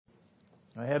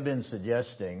I have been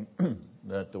suggesting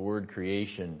that the word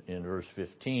creation in verse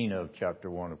 15 of chapter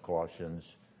 1 of Colossians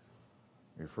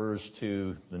refers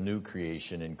to the new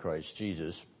creation in Christ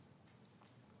Jesus.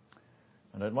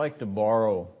 And I'd like to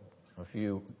borrow a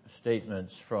few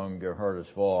statements from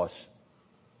Gerhardus Voss,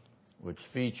 which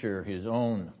feature his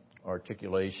own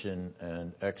articulation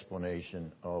and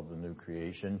explanation of the new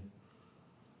creation.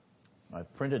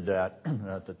 I've printed that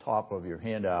at the top of your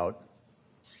handout.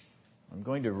 I'm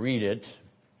going to read it,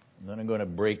 and then I'm going to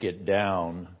break it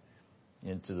down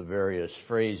into the various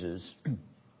phrases.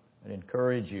 I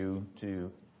encourage you to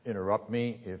interrupt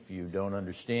me if you don't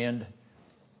understand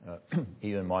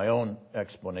even my own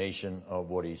explanation of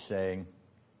what he's saying.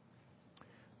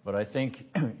 But I think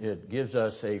it gives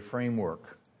us a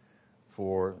framework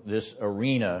for this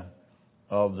arena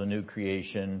of the new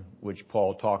creation, which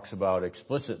Paul talks about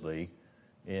explicitly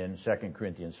in 2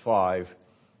 Corinthians 5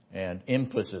 and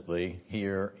implicitly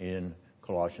here in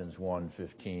Colossians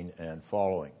 1:15 and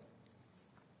following.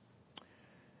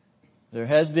 There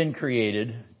has been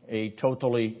created a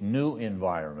totally new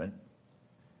environment,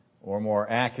 or more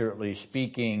accurately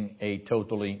speaking, a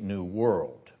totally new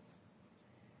world,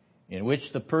 in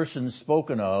which the person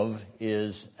spoken of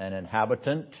is an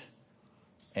inhabitant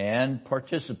and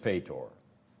participator.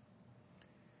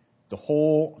 The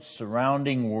whole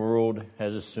surrounding world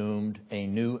has assumed a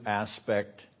new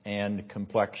aspect and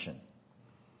complexion.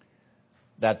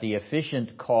 That the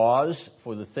efficient cause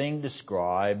for the thing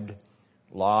described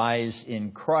lies in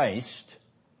Christ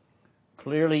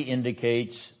clearly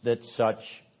indicates that such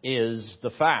is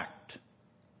the fact.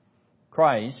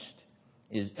 Christ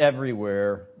is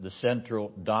everywhere the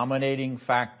central dominating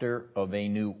factor of a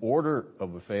new order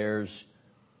of affairs,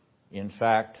 in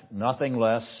fact, nothing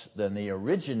less than the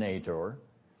originator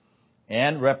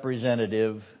and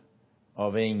representative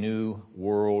of a new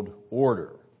world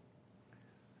order.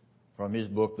 From his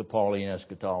book, The Pauline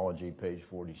Eschatology, page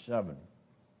 47.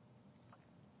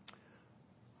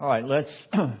 All right, let's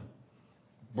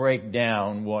break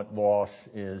down what Voss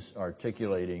is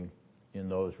articulating in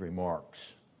those remarks.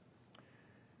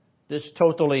 This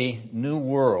totally new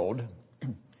world,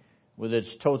 with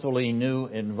its totally new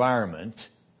environment,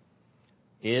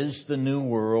 is the new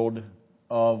world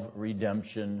of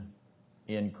redemption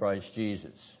in Christ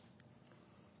Jesus.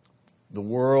 The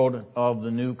world of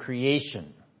the new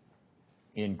creation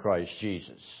in Christ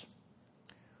Jesus.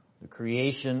 The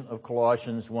creation of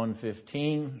Colossians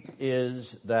 1:15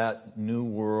 is that new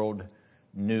world,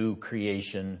 new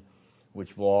creation,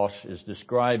 which Voss is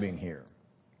describing here.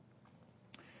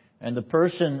 And the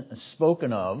person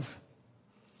spoken of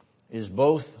is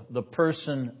both the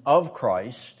person of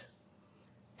Christ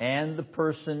and the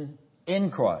person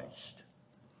in Christ.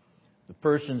 The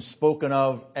person spoken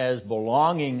of as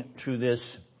belonging to this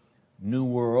new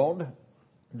world,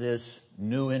 this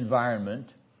new environment,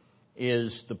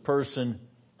 is the person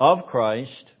of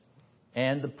Christ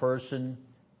and the person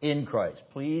in Christ.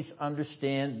 Please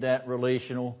understand that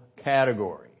relational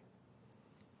category.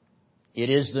 It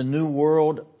is the new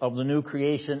world of the new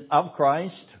creation of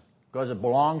Christ because it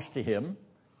belongs to Him,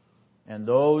 and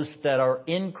those that are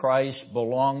in Christ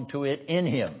belong to it in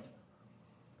Him.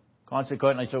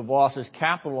 Consequently, so Voss is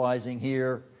capitalizing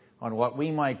here on what we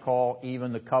might call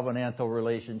even the covenantal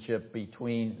relationship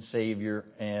between Savior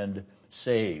and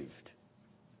saved.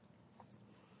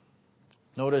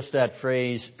 Notice that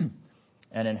phrase,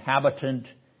 an inhabitant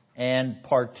and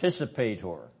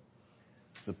participator.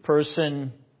 The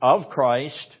person of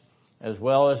Christ, as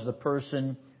well as the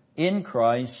person in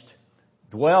Christ,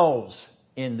 dwells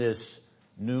in this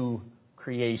new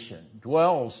creation,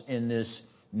 dwells in this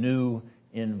new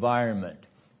environment,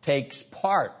 takes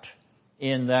part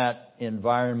in that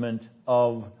environment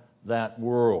of that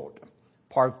world,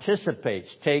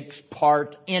 participates, takes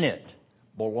part in it,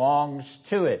 belongs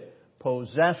to it,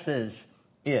 possesses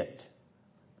it.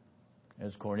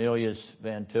 As Cornelius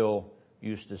Van Til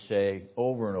used to say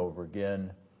over and over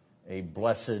again, a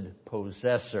blessed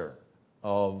possessor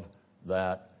of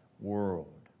that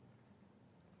world.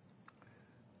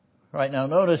 Right now,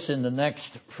 notice in the next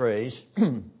phrase,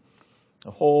 the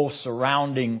whole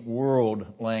surrounding world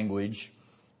language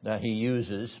that he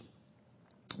uses,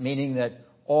 meaning that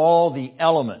all the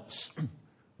elements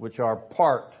which are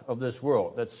part of this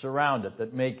world, that surround it,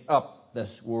 that make up this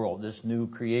world, this new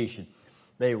creation,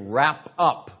 they wrap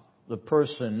up the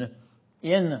person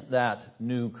in that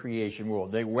new creation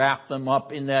world. They wrap them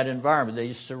up in that environment.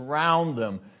 They surround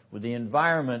them with the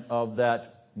environment of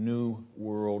that new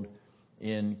world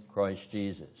in Christ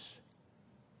Jesus.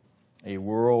 A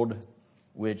world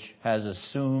which has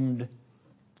assumed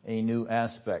a new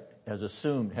aspect,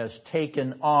 has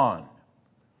taken on,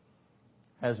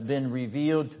 has been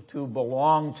revealed to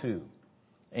belong to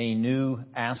a new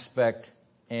aspect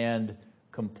and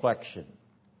complexion.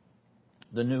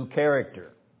 The new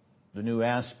character, the new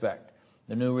aspect,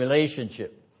 the new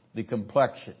relationship, the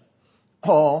complexion.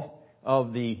 All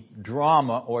of the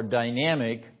drama or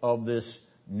dynamic of this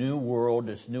new world,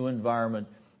 this new environment,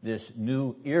 this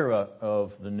new era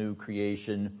of the new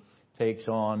creation takes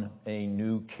on a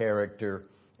new character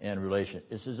and relation.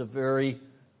 This is a very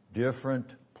different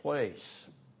place.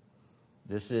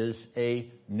 This is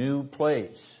a new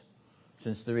place.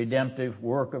 Since the redemptive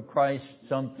work of Christ,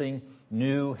 something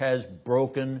new has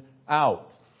broken out.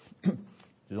 It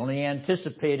was only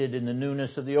anticipated in the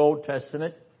newness of the Old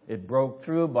Testament. It broke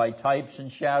through by types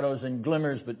and shadows and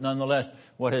glimmers, but nonetheless,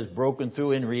 what has broken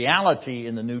through in reality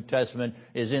in the New Testament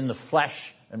is in the flesh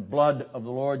and blood of the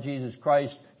Lord Jesus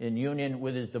Christ in union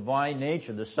with His divine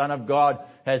nature. The Son of God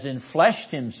has enfleshed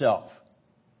Himself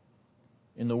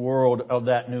in the world of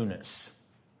that newness.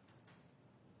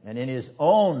 And in His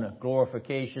own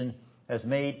glorification has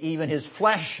made even His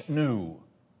flesh new.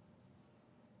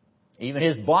 Even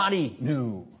His body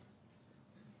new.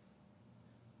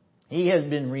 He has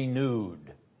been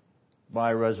renewed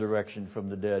by resurrection from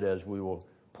the dead, as we will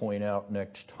point out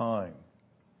next time.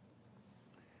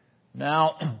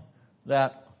 Now,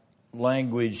 that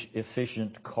language,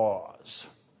 efficient cause.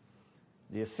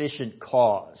 The efficient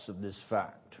cause of this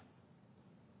fact.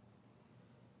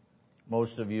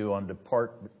 Most of you on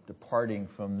departing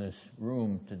from this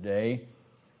room today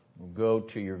will go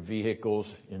to your vehicles,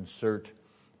 insert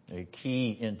a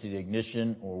key into the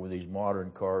ignition, or with these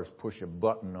modern cars, push a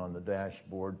button on the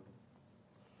dashboard,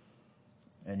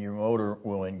 and your motor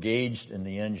will engage and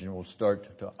the engine will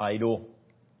start to idle.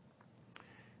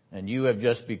 And you have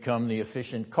just become the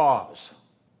efficient cause.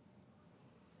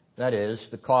 That is,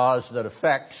 the cause that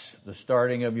affects the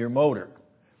starting of your motor.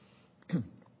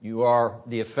 You are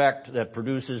the effect that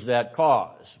produces that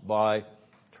cause by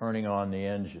turning on the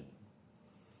engine.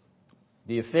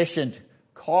 The efficient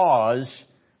cause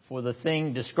for the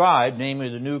thing described, namely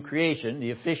the new creation, the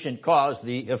efficient cause,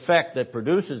 the effect that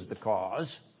produces the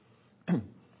cause,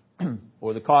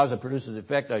 or the cause that produces the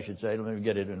effect, I should say. Let me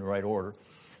get it in the right order.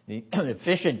 The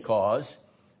efficient cause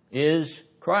is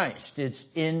Christ. It's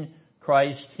in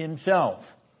Christ Himself.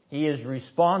 He is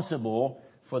responsible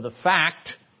for the fact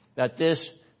that this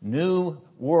new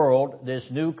world, this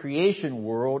new creation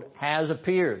world, has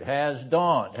appeared, has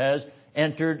dawned, has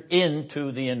entered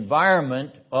into the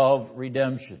environment of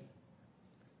redemption.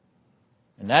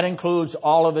 And that includes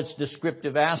all of its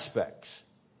descriptive aspects.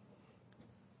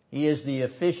 He is the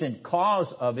efficient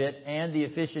cause of it and the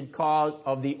efficient cause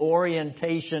of the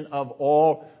orientation of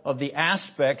all of the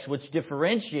aspects which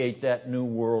differentiate that new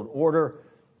world order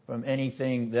from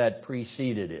anything that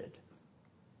preceded it.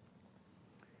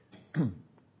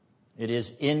 It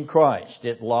is in Christ.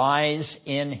 It lies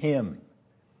in Him.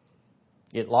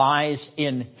 It lies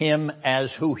in Him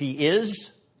as who He is.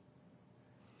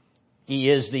 He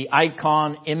is the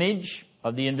icon image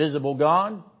of the invisible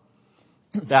God.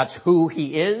 That's who He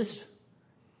is.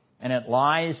 And it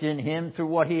lies in Him through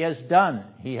what He has done.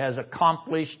 He has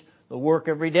accomplished the work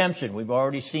of redemption. We've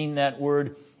already seen that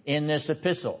word in this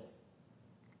epistle.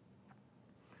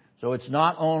 So it's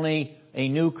not only a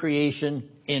new creation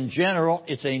in general,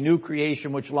 it's a new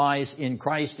creation which lies in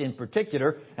Christ in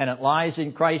particular, and it lies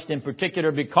in Christ in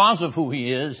particular because of who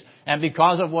He is and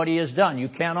because of what He has done. You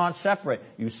cannot separate.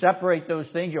 You separate those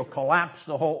things, you'll collapse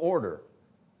the whole order.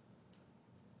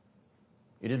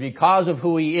 It is because of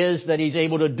who He is that He's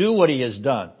able to do what He has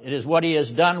done. It is what He has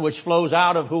done which flows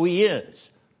out of who He is.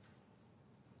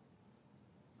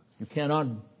 You cannot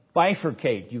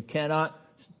bifurcate. You cannot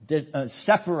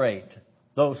separate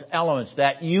those elements,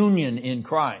 that union in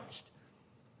Christ.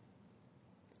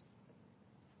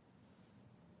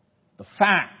 The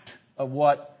fact of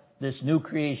what this new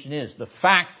creation is, the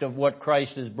fact of what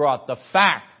Christ has brought, the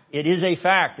fact, it is a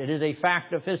fact. It is a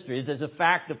fact of history. It is a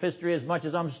fact of history as much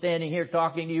as I'm standing here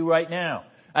talking to you right now.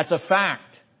 That's a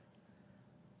fact.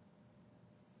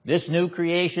 This new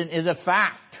creation is a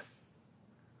fact.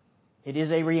 It is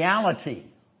a reality.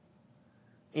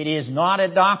 It is not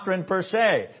a doctrine per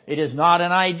se. It is not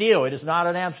an ideal. It is not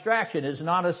an abstraction. It is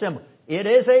not a symbol. It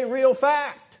is a real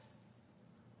fact.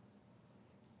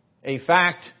 A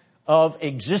fact of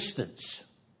existence.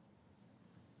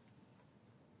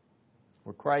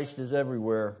 Where Christ is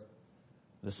everywhere,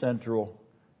 the central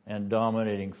and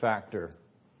dominating factor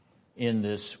in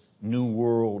this new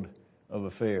world of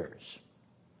affairs.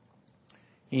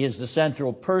 He is the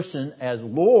central person as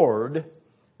Lord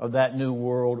of that new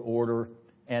world order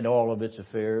and all of its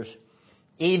affairs,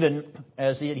 even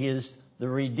as He is the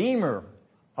Redeemer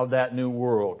of that new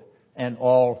world and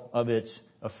all of its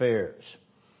affairs.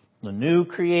 The new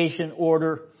creation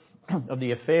order of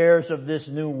the affairs of this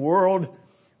new world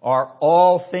are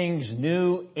all things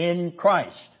new in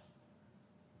Christ.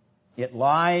 It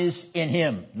lies in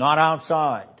Him, not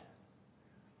outside.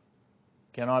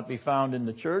 Cannot be found in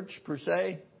the church per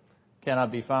se,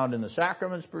 cannot be found in the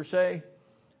sacraments per se,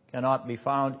 cannot be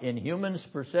found in humans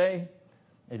per se.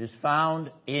 It is found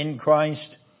in Christ,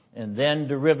 and then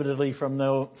derivatively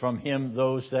from Him,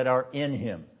 those that are in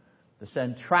Him. The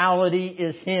centrality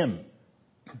is Him.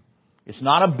 It's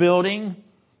not a building.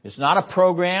 It's not a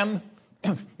program.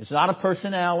 It's not a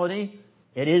personality.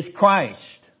 It is Christ.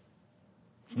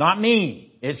 It's not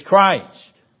me. It's Christ.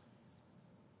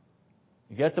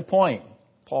 You get the point?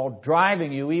 Paul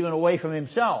driving you even away from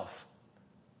himself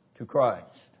to Christ.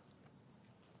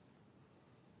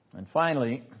 And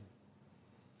finally,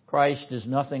 Christ is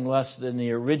nothing less than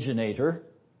the originator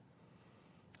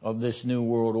of this new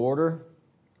world order,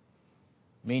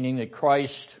 meaning that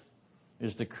Christ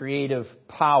is the creative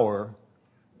power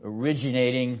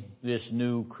originating this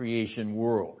new creation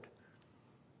world.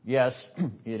 Yes,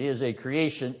 it is a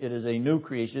creation, it is a new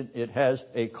creation, it has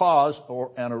a cause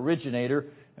or an originator,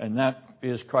 and that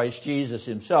is Christ Jesus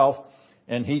Himself,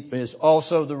 and He is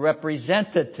also the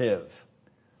representative.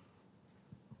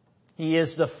 He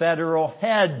is the federal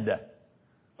head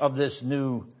of this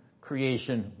new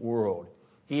creation world.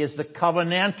 He is the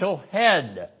covenantal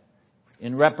head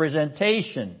in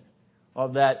representation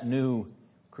of that new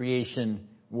creation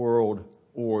world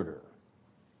order.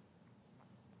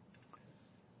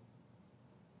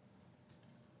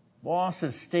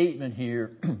 Boss's statement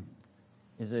here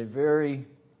is a very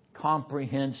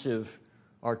comprehensive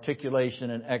articulation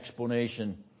and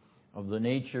explanation of the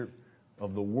nature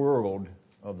of the world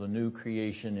of the new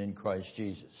creation in Christ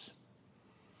Jesus.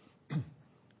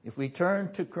 If we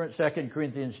turn to 2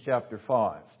 Corinthians chapter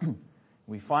 5,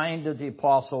 we find that the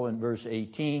apostle in verse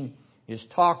 18 is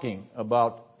talking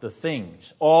about the things,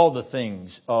 all the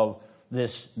things of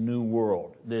this new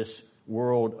world, this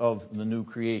world of the new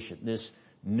creation, this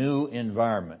new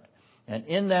environment. And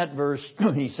in that verse,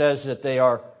 he says that they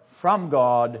are from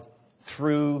God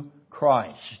through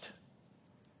Christ.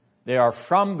 They are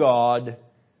from God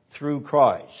through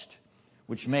Christ,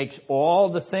 which makes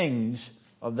all the things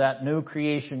of that new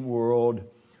creation world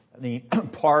the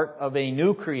part of a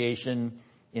new creation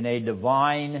in a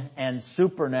divine and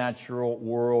supernatural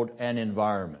world and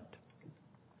environment.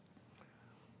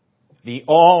 The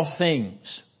all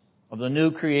things of the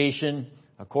new creation,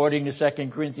 according to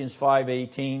 2 Corinthians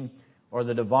 5:18, are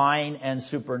the divine and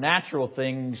supernatural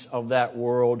things of that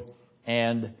world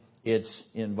and its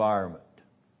environment.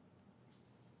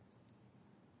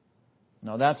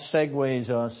 Now that segues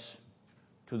us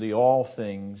to the all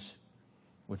things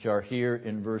which are here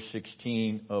in verse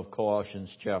 16 of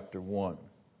Colossians chapter 1.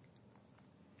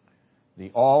 The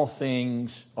all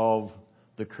things of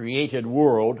the created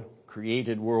world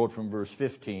from verse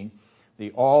 15,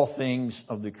 the all things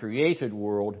of the created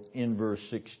world in verse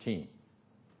 16.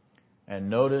 And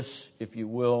notice, if you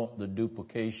will, the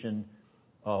duplication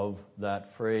of that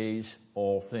phrase,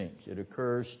 all things. It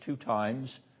occurs 2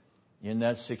 times in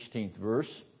that 16th verse.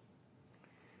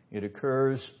 It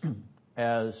occurs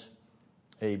as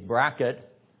a bracket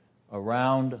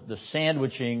around the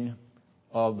sandwiching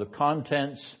of the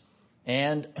contents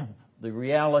and the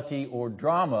reality or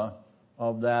drama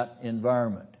of that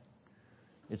environment.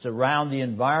 It's around the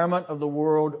environment of the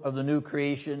world of the new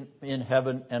creation in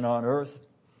heaven and on earth.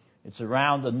 It's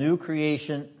around the new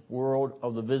creation world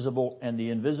of the visible and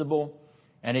the invisible.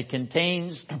 And it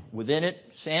contains within it,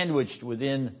 sandwiched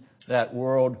within that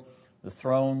world, the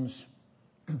thrones,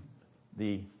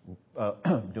 the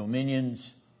dominions,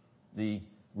 the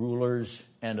rulers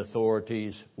and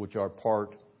authorities which are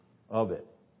part of it.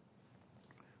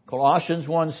 Colossians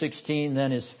 1:16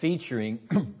 then is featuring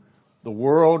the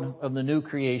world of the new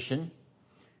creation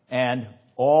and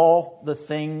all the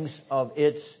things of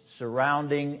its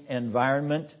surrounding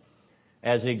environment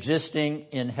as existing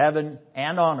in heaven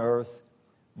and on earth,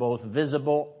 both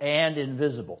visible and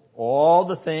invisible. All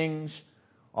the things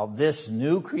of this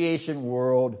new creation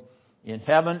world in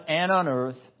heaven and on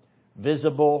earth,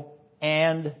 visible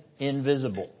and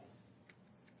invisible.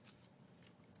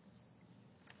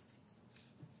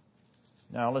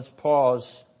 Now let's pause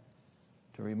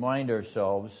to remind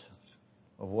ourselves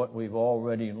of what we've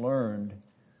already learned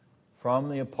from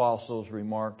the apostles'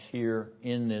 remarks here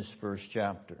in this first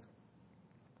chapter.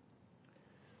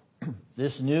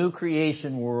 This new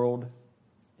creation world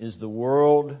is the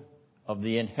world of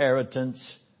the inheritance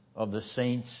of the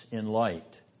saints in light.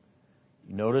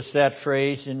 Notice that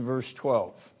phrase in verse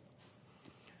 12.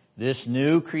 This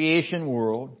new creation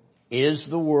world is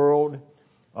the world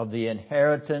of the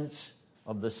inheritance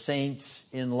of the saints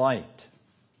in light.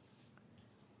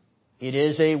 It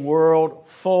is a world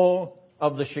full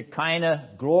of the Shekinah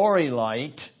glory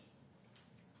light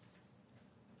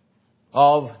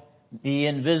of the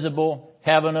invisible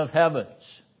heaven of heavens.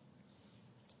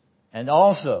 And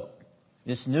also,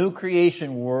 this new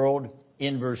creation world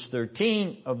in verse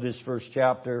 13 of this first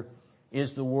chapter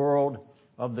is the world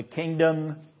of the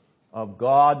kingdom of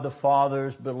God the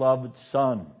Father's beloved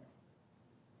Son.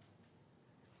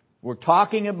 We're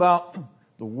talking about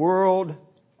the world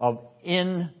of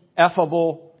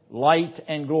ineffable light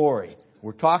and glory.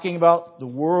 We're talking about the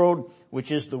world which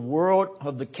is the world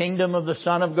of the kingdom of the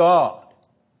Son of God.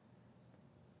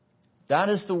 That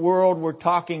is the world we're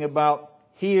talking about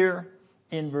here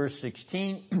in verse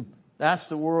 16. That's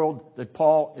the world that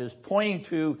Paul is pointing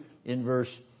to in verse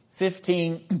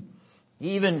 15,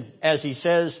 even as he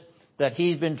says that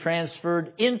he's been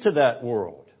transferred into that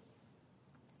world.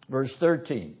 Verse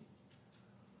 13.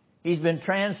 He's been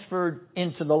transferred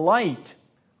into the light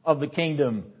of the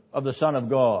kingdom of the Son of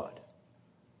God.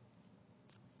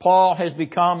 Paul has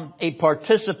become a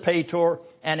participator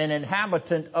and an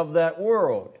inhabitant of that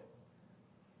world.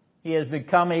 He has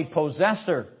become a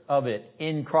possessor of it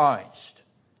in Christ.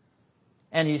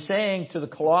 And he's saying to the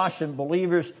Colossian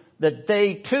believers that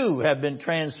they too have been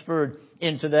transferred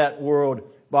into that world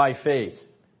by faith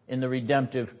in the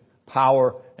redemptive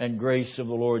power and grace of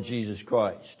the Lord Jesus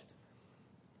Christ.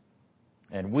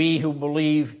 And we who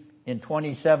believe in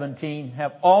 2017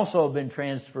 have also been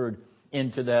transferred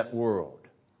into that world.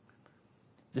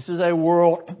 This is a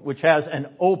world which has an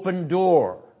open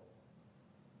door.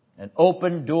 An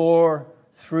open door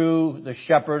through the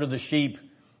shepherd of the sheep,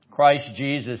 Christ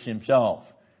Jesus himself,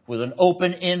 with an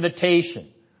open invitation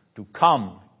to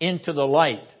come into the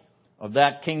light of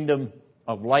that kingdom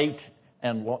of light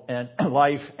and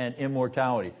life and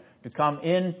immortality, to come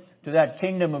into that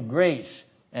kingdom of grace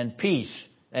and peace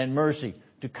and mercy,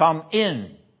 to come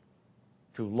in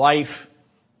to life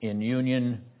in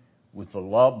union with the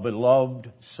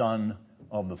beloved Son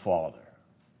of the Father.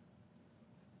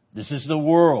 This is the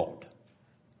world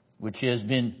which has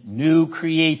been new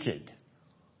created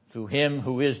through Him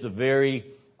who is the very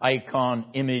icon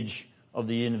image of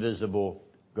the invisible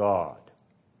God.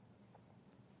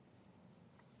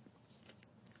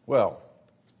 Well,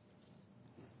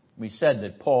 we said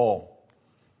that Paul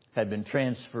had been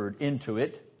transferred into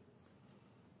it.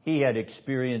 He had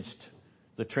experienced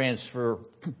the transfer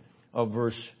of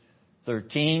verse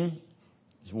 13,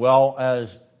 as well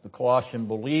as the Colossian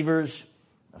believers,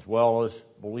 as well as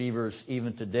believers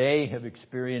even today have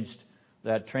experienced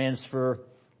that transfer.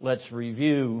 Let's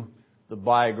review the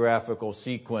biographical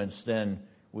sequence then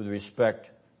with respect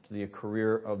to the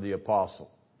career of the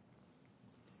apostle.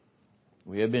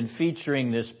 We have been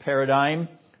featuring this paradigm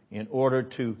in order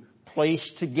to place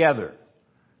together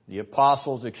the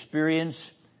apostle's experience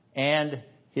and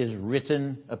his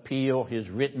written appeal, his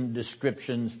written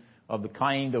descriptions of the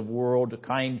kind of world, the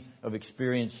kind of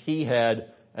experience he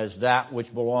had as that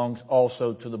which belongs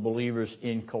also to the believers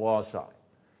in Colossae.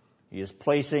 He is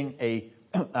placing a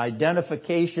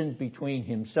identification between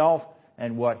himself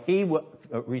and what he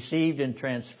received in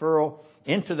transferal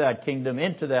into that kingdom,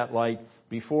 into that light,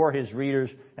 before his readers,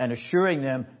 and assuring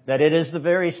them that it is the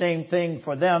very same thing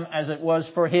for them as it was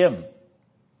for him.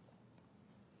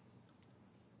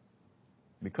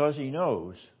 Because he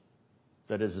knows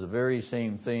that it is the very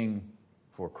same thing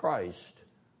for Christ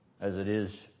as it is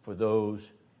for those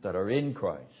that are in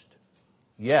Christ.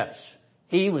 Yes,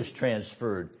 he was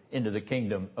transferred into the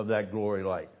kingdom of that glory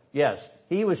light. Yes,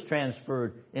 he was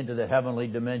transferred into the heavenly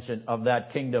dimension of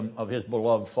that kingdom of his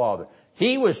beloved Father.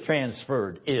 He was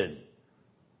transferred in.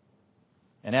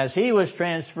 And as he was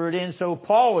transferred in, so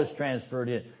Paul was transferred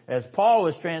in. As Paul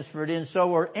was transferred in,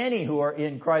 so are any who are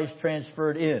in Christ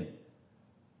transferred in.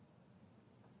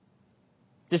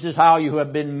 This is how you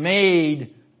have been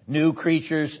made new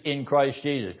creatures in Christ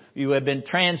Jesus. You have been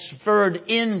transferred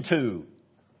into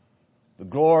the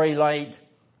glory light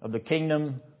of the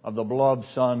kingdom of the beloved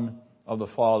Son of the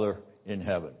Father in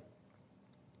heaven.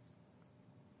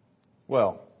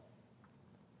 Well,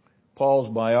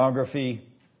 Paul's biography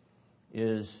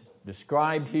is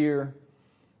described here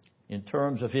in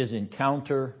terms of his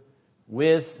encounter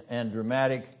with and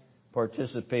dramatic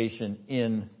participation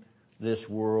in this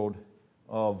world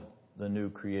of the new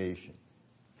creation.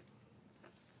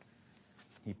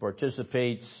 He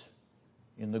participates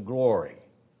in the glory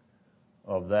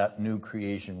of that new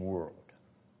creation world.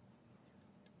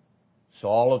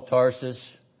 Saul of Tarsus,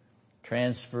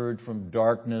 transferred from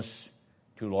darkness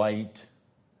to light,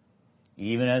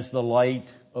 even as the light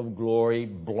of glory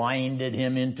blinded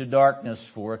him into darkness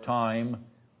for a time.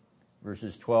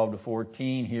 Verses 12 to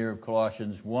 14 here of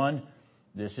Colossians 1.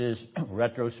 This is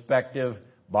retrospective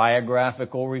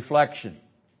biographical reflection.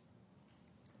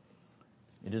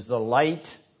 It is the light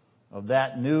of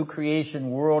that new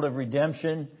creation world of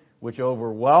redemption which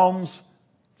overwhelms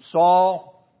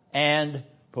Saul and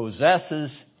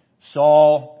possesses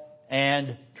Saul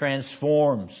and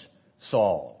transforms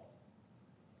Saul.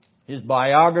 His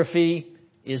biography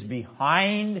is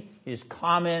behind his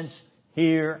comments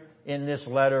here in this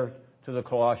letter to the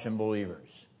Colossian believers.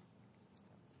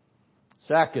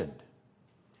 Second,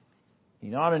 he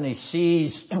not only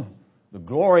sees the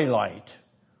glory light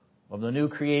of the new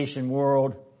creation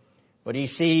world, but he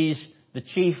sees the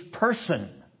chief person,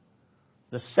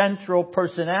 the central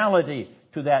personality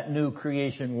to that new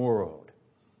creation world.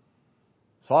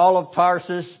 Saul of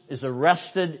Tarsus is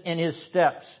arrested in his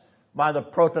steps by the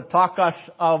prototokos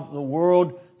of the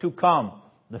world to come,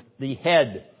 the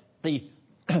head, the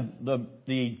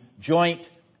joint,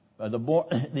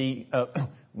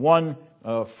 one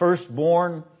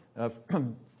firstborn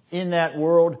in that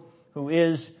world, who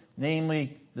is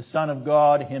namely the Son of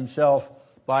God himself,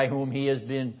 by whom he has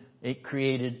been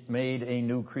created, made a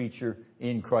new creature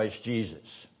in Christ Jesus.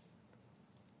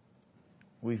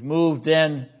 We've moved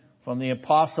then from the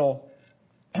apostle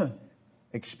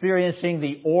experiencing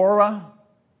the aura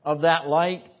of that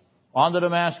light on the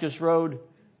Damascus Road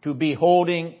to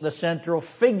beholding the central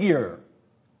figure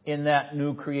in that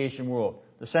new creation world,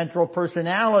 the central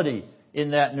personality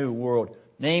in that new world,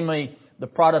 namely the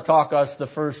prototokos, the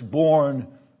firstborn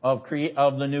of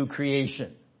the new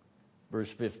creation. Verse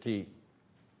 15.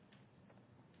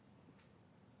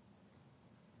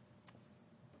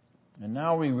 And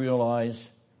now we realize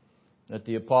that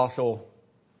the apostle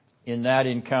in that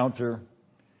encounter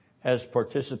has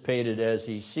participated as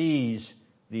he sees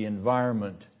the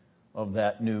environment of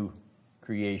that new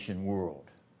creation world.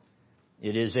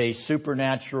 It is a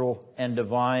supernatural and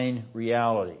divine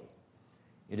reality.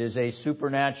 It is a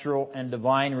supernatural and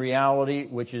divine reality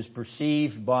which is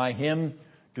perceived by him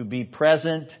to be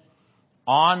present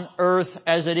on earth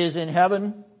as it is in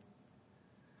heaven,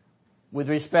 with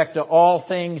respect to all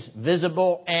things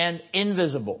visible and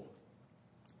invisible.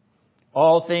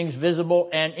 All things visible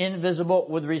and invisible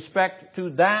with respect to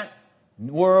that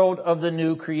world of the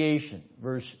new creation.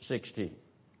 Verse 16.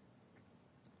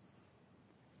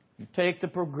 You take the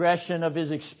progression of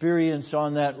his experience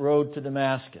on that road to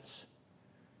Damascus.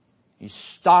 He's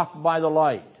stopped by the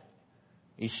light.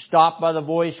 He's stopped by the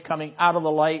voice coming out of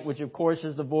the light, which of course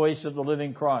is the voice of the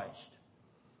living Christ.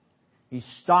 He's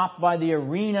stopped by the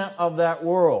arena of that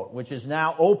world, which is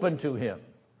now open to him.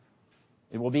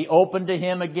 It will be open to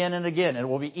him again and again. It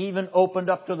will be even opened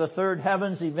up to the third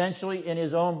heavens eventually in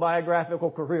his own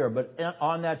biographical career. But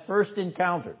on that first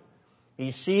encounter,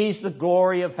 he sees the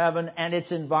glory of heaven and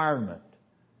its environment.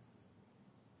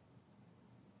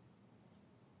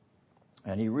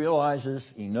 And he realizes,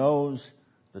 he knows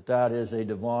that that is a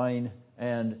divine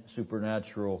and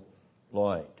supernatural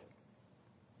light.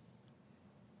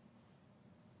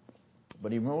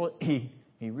 But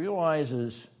he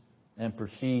realizes and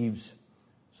perceives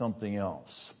something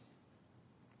else.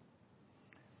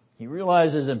 He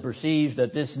realizes and perceives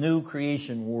that this new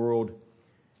creation world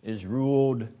is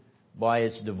ruled by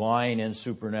its divine and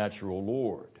supernatural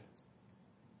Lord.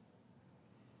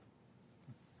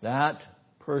 That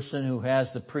person who has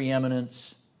the preeminence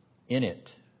in it.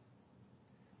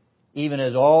 Even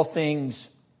as all things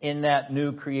in that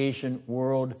new creation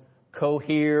world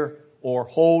cohere or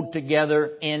hold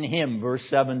together in Him. Verse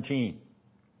 17.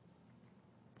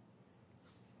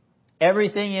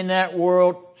 Everything in that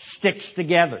world sticks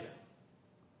together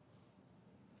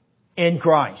in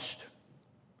Christ.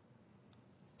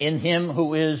 In Him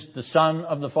who is the Son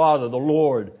of the Father, the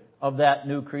Lord of that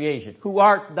new creation. Who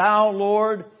art thou,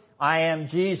 Lord? I am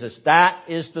Jesus. That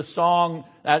is the song.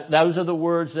 Those are the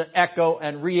words that echo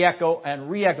and re-echo and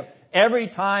re-echo. Every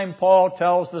time Paul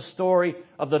tells the story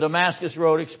of the Damascus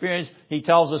Road experience, he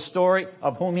tells a story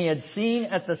of whom he had seen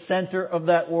at the center of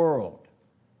that world.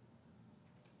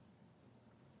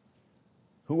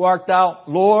 Who art thou,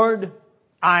 Lord?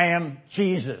 I am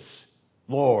Jesus,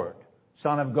 Lord,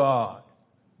 Son of God.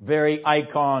 Very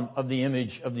icon of the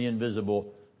image of the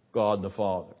invisible God the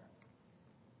Father.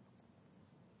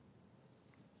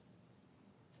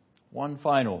 One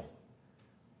final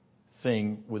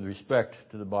thing with respect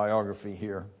to the biography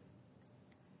here.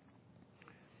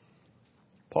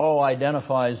 Paul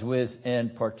identifies with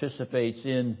and participates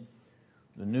in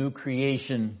the new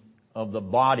creation of the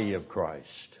body of Christ.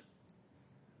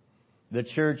 the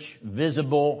church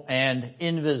visible and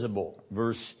invisible.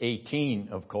 Verse 18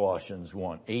 of Colossians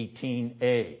 1,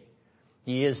 18a.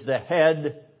 He is the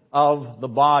head of the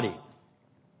body.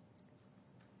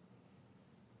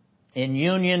 In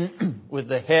union with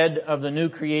the head of the new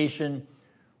creation,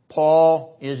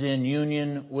 Paul is in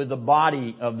union with the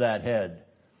body of that head.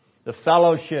 The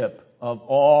fellowship of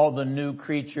all the new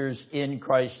creatures in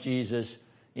Christ Jesus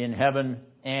in heaven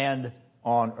and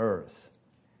on earth.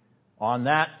 On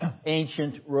that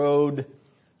ancient road,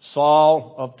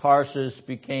 Saul of Tarsus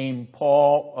became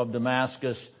Paul of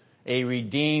Damascus, a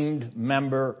redeemed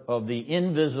member of the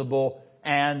invisible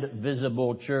and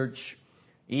visible church,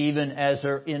 even as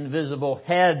her invisible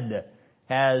head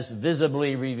has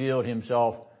visibly revealed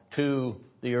himself to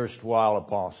the erstwhile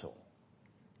apostle.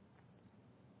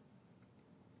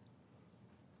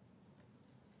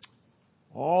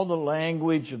 All the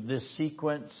language of this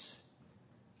sequence,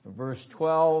 from verse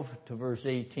 12 to verse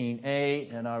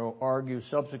 18a, and I will argue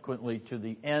subsequently to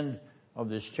the end of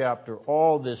this chapter,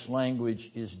 all this language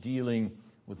is dealing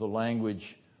with the language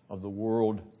of the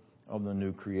world of the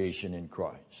new creation in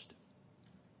Christ.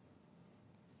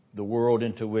 The world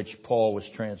into which Paul was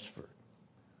transferred.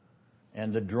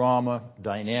 And the drama,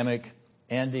 dynamic,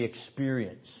 and the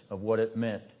experience of what it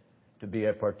meant to be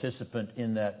a participant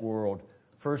in that world,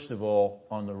 first of all,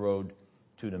 on the road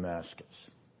to Damascus.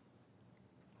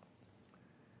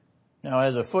 Now,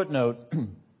 as a footnote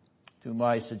to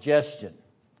my suggestion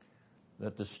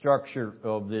that the structure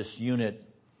of this unit,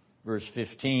 verse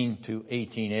 15 to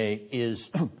 18a, is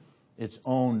its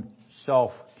own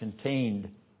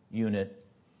self-contained unit,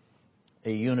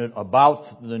 a unit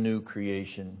about the new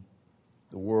creation,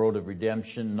 the world of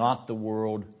redemption, not the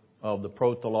world of the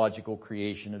protological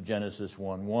creation of Genesis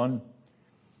 1:1.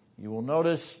 You will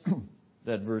notice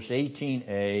that verse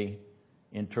 18a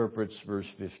interprets verse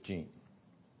 15.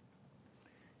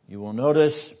 You will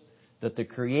notice that the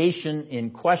creation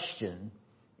in question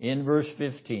in verse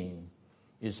 15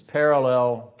 is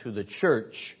parallel to the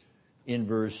church in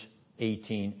verse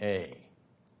 18a.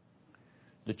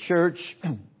 The church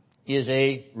is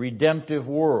a redemptive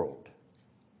world,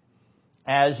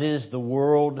 as is the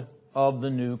world of the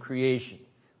new creation.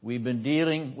 We've been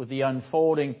dealing with the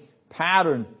unfolding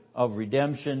pattern of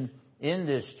redemption in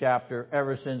this chapter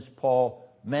ever since Paul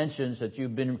mentions that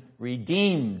you've been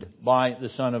redeemed by the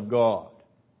Son of God.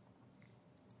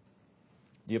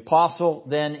 The apostle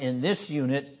then in this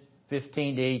unit,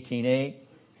 15 to 18a,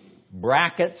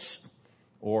 brackets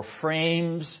or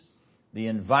frames the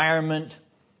environment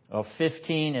of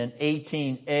 15 and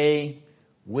 18a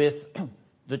with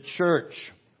the church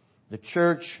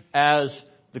as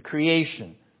the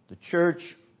creation, the church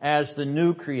as the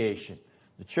new creation,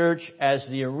 the church as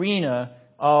the arena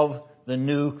of the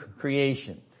new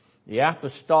creation. The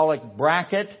apostolic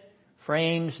bracket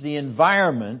frames the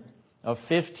environment of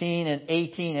 15 and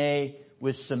 18a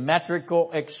with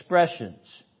symmetrical expressions.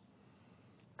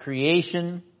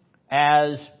 Creation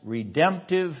as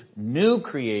redemptive new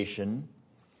creation,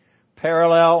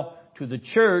 parallel to the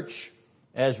church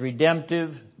as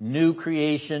redemptive new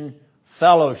creation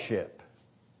fellowship.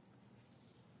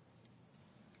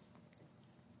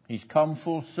 He's come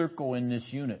full circle in this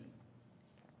unit.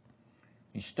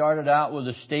 He started out with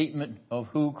a statement of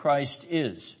who Christ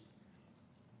is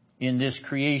in this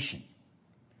creation.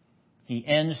 He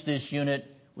ends this unit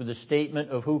with a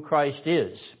statement of who Christ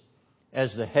is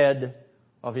as the head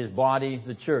of His body,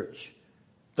 the church.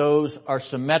 Those are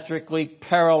symmetrically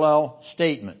parallel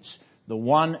statements. The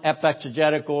one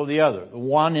exegetical of the other. The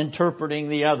one interpreting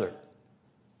the other.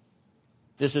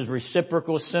 This is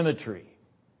reciprocal symmetry.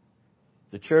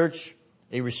 The church,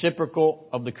 a reciprocal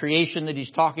of the creation that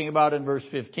he's talking about in verse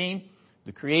 15.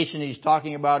 The creation he's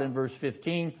talking about in verse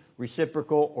 15,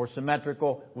 reciprocal or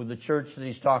symmetrical with the church that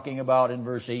he's talking about in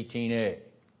verse 18a.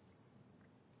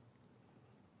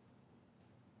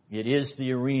 It is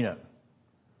the arena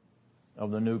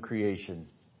of the new creation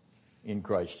in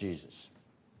Christ Jesus.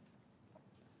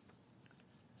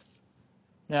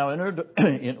 Now,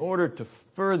 in order to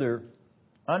further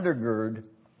undergird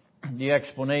the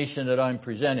explanation that I'm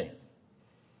presenting,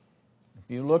 if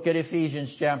you look at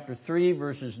Ephesians chapter 3,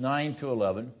 verses 9 to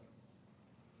 11,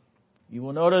 you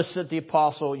will notice that the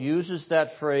apostle uses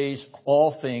that phrase,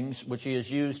 all things, which he has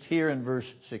used here in verse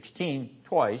 16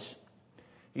 twice.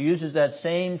 He uses that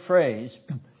same phrase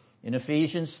in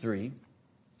Ephesians 3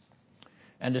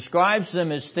 and describes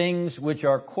them as things which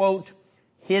are, quote,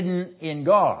 hidden in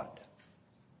God.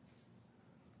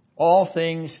 All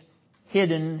things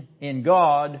hidden in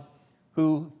God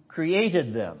who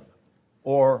created them,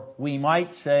 or we might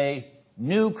say,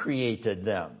 new created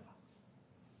them.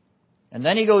 And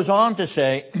then he goes on to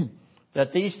say,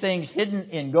 that these things hidden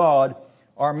in God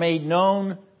are made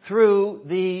known through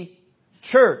the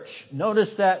church. Notice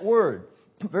that word.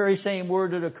 The very same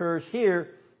word that occurs here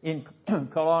in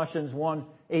Colossians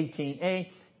 1:18a.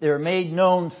 They're made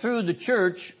known through the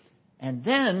church. And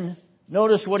then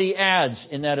notice what he adds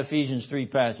in that Ephesians 3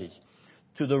 passage.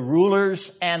 To the rulers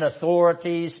and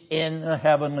authorities in the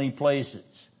heavenly places.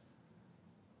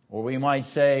 Or we might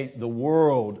say the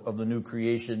world of the new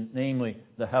creation, namely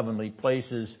the heavenly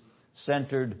places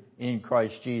centered in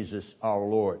Christ Jesus our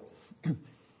Lord.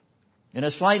 In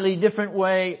a slightly different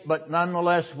way, but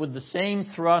nonetheless with the same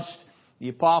thrust, the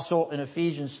apostle in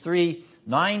Ephesians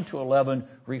 3:9-11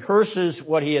 rehearses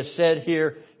what he has said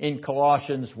here in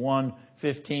Colossians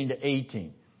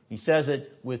 1:15-18. He says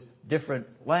it with different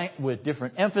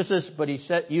emphasis, but he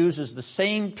uses the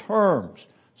same terms,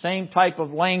 same type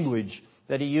of language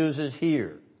that he uses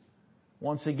here.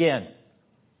 Once again,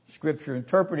 Scripture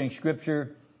interpreting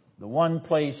Scripture, the one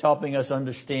place helping us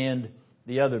understand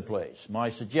the other place.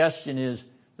 My suggestion is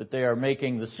that they are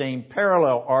making the same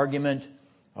parallel argument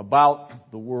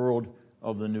about the world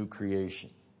of the new creation.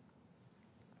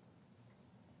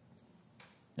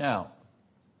 Now,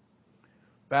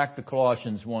 back to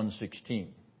Colossians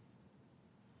 1:16.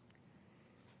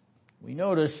 We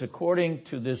notice, according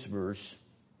to this verse,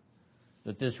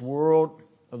 that this world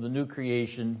of the new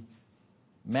creation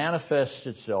manifests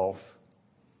itself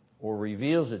or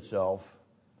reveals itself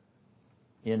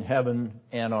in heaven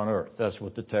and on earth. That's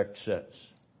what the text says.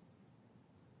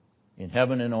 In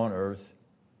heaven and on earth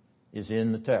is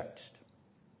in the text.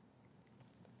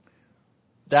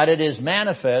 That it is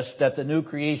manifest, that the new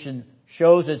creation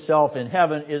shows itself in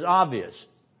heaven, is obvious.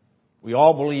 We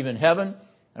all believe in heaven,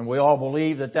 and we all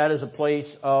believe that that is a place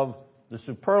of the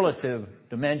superlative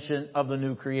dimension of the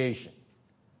new creation.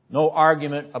 No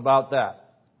argument about that.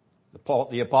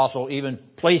 The apostle even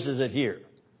places it here.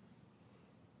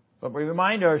 But we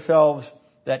remind ourselves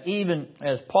that even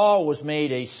as Paul was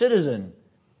made a citizen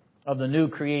of the new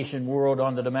creation world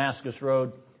on the Damascus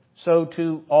Road, so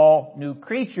too all new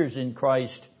creatures in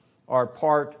Christ are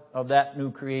part of that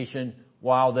new creation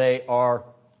while they are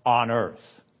on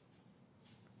earth.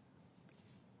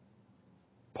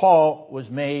 Paul was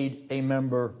made a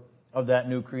member of that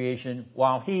new creation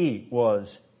while he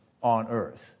was on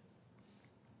earth.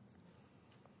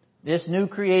 This new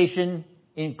creation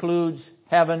includes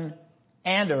heaven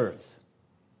and earth.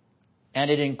 And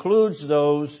it includes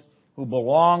those who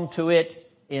belong to it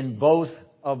in both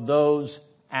of those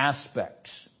aspects.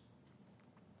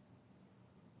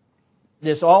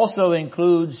 This also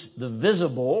includes the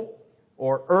visible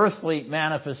or earthly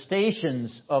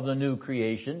manifestations of the new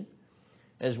creation,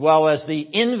 as well as the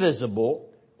invisible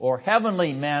or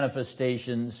heavenly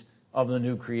manifestations of the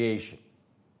new creation.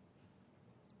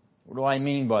 What do I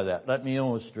mean by that? Let me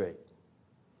illustrate.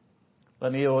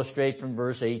 Let me illustrate from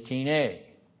verse 18a.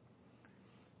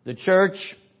 The church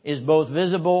is both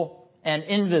visible and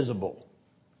invisible.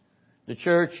 The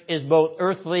church is both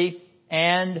earthly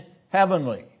and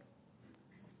heavenly.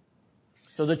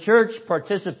 So the church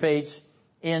participates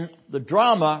in the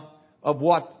drama of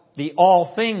what the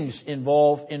all things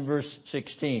involve in verse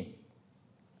 16.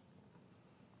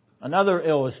 Another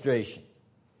illustration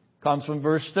comes from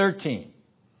verse 13.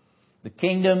 The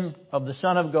kingdom of the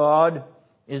Son of God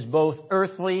is both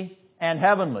earthly and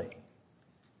heavenly.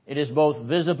 It is both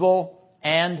visible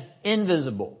and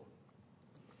invisible.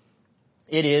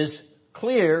 It is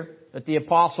clear that the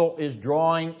apostle is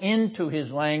drawing into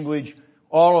his language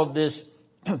all of this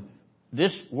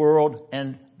world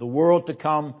and the world to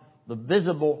come, the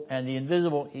visible and the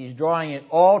invisible. He's drawing it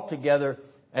all together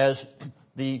as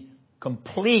the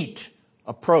complete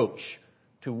approach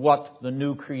to what the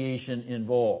new creation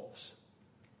involves.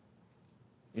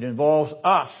 It involves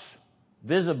us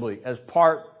visibly as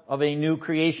part of a new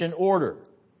creation order.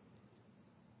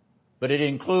 But it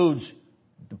includes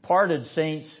departed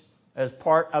saints as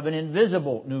part of an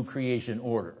invisible new creation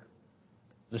order.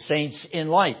 The saints in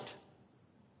light.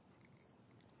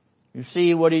 You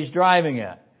see what he's driving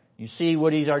at. You see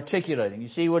what he's articulating. You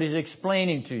see what he's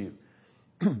explaining to you.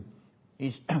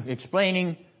 He's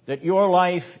explaining that your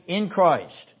life in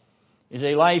Christ is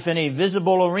a life in a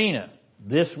visible arena,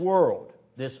 this world,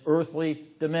 this earthly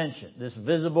dimension, this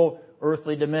visible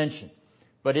earthly dimension.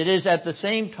 But it is at the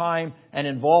same time an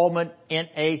involvement in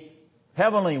a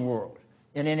heavenly world,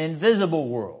 in an invisible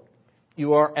world.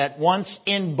 You are at once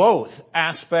in both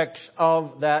aspects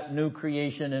of that new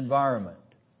creation environment.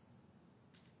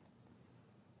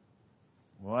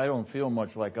 Well, I don't feel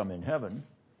much like I'm in heaven.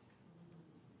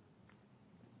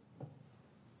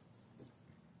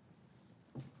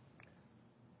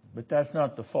 But that's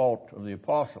not the fault of the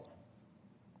apostle.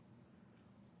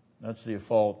 That's the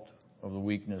fault of the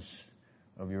weakness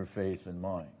of your faith and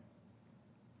mine.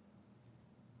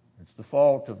 It's the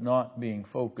fault of not being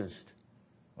focused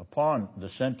upon the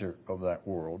center of that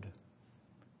world,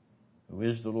 who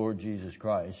is the Lord Jesus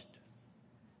Christ,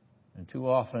 and too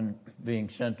often being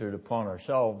centered upon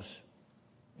ourselves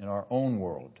in our own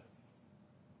world.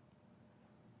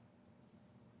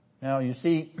 Now, you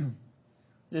see,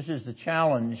 this is the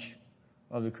challenge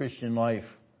of the Christian life,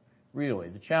 really.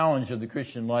 The challenge of the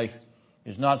Christian life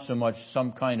is not so much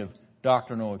some kind of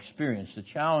doctrinal experience. The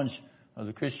challenge of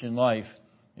the Christian life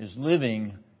is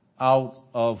living out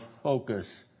of focus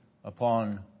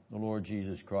upon the Lord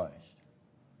Jesus Christ.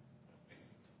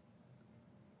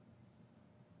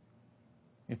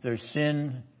 If there's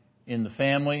sin in the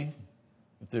family,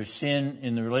 if there's sin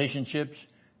in the relationships,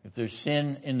 if there's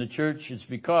sin in the church, it's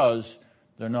because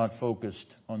they're not focused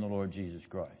on the Lord Jesus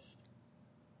Christ.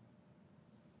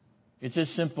 It's as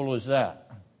simple as that.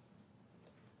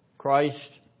 Christ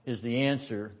is the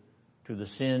answer to the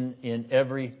sin in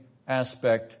every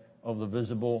aspect of the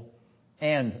visible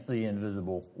and the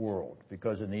invisible world,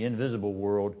 because in the invisible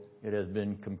world it has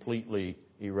been completely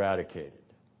eradicated.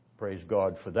 Praise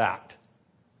God for that.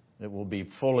 It will be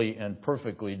fully and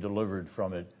perfectly delivered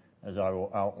from it, as I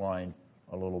will outline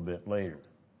a little bit later.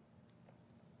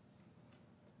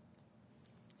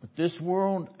 But this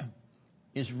world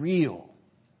is real,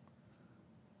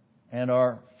 and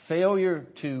our failure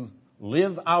to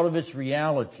live out of its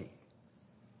reality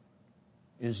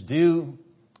is due,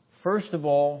 first of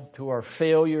all, to our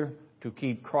failure to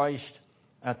keep Christ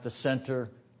at the center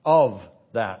of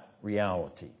that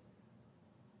reality.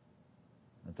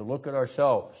 And to look at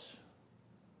ourselves,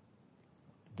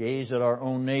 gaze at our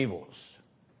own navels,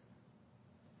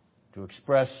 to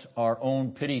express our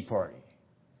own pity party,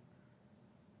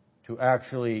 to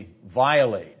actually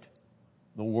violate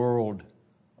the world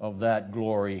of that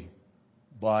glory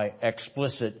by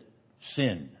explicit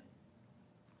sin.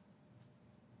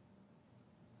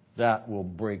 That will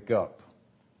break up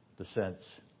the sense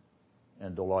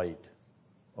and delight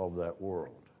of that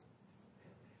world.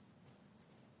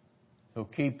 So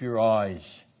keep your eyes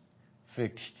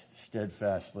fixed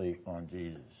steadfastly on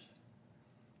Jesus.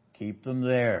 Keep them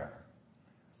there.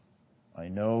 I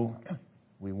know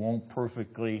we won't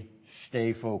perfectly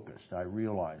stay focused. I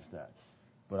realize that.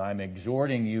 But I'm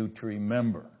exhorting you to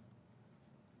remember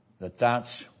that that's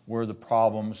where the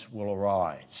problems will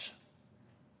arise.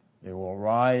 They will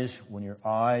arise when your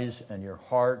eyes and your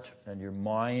heart and your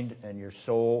mind and your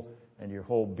soul and your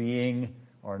whole being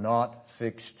are not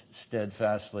fixed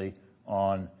steadfastly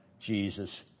on Jesus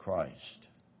Christ.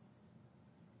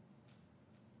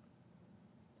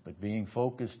 But being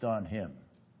focused on Him,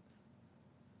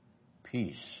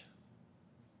 peace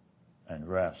and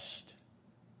rest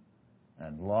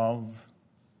and love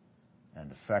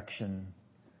and affection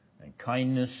and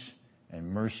kindness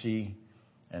and mercy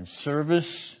and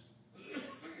service,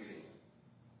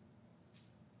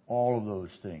 all of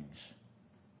those things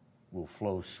will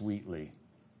flow sweetly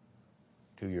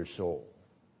to your soul.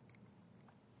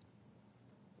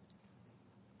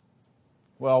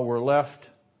 Well, we're left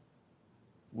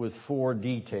with 4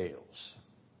 details.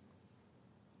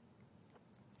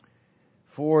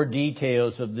 4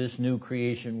 details of this new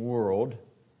creation world.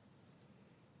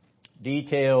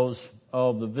 Details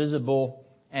of the visible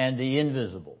and the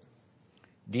invisible.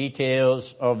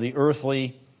 Details of the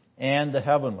earthly and the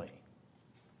heavenly.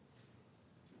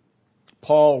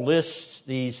 Paul lists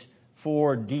these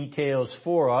 4 details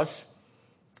for us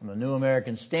in the New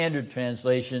American Standard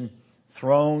Translation: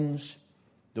 thrones,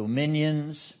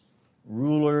 dominions,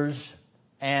 rulers,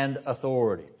 and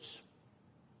authorities.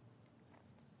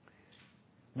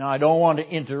 Now, I don't want to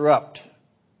interrupt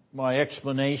my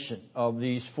explanation of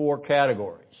these 4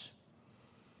 categories.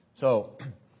 So,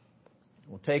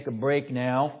 we'll take a break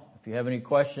now. If you have any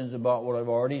questions about what I've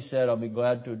already said, I'll be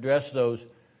glad to address those.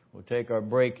 We'll take our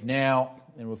break now,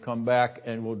 and we'll come back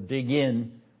and we'll dig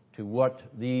in to what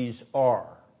these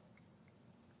are.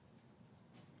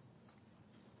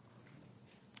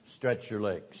 Stretch your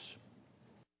legs.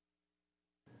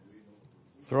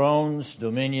 Thrones,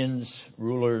 dominions,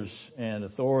 rulers, and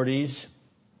authorities.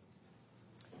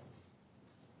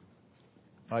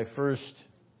 I first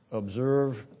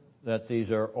observe that these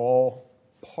are all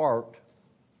part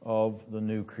of the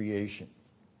new creation.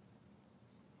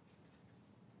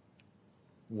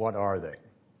 What are they?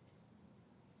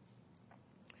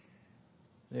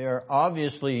 They are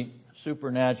obviously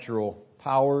supernatural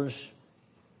powers,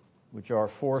 which are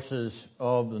forces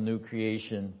of the new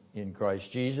creation in Christ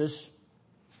Jesus.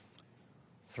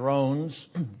 Thrones,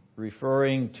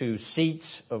 referring to seats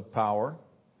of power.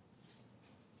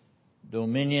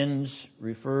 Dominions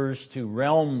refers to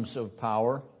realms of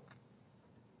power.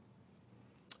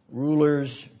 Rulers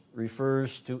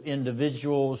refers to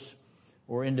individuals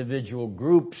or individual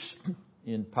groups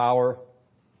in power.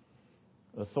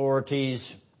 Authorities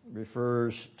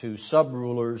refers to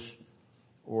sub-rulers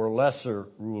or lesser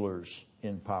rulers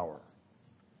in power.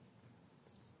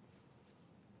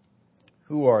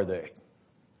 Who are they?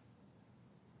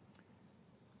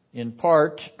 In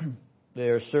part, they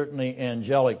are certainly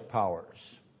angelic powers.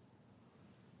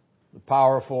 The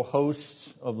powerful hosts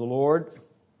of the Lord,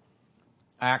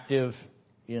 active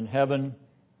in heaven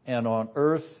and on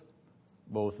earth,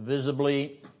 both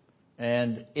visibly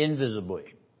and invisibly.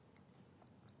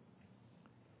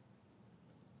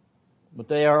 But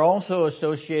they are also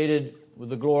associated with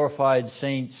the glorified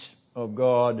saints of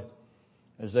God,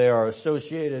 as they are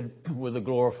associated with the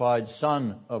glorified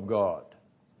Son of God.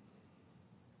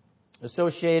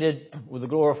 Associated with the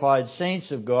glorified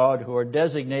saints of God, who are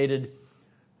designated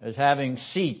as having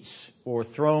seats or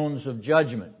thrones of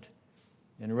judgment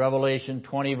in Revelation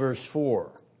 20 verse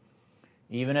 4.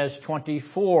 Even as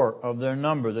 24 of their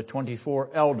number, the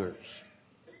 24 elders,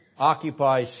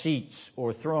 occupy seats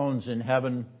or thrones in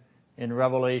heaven in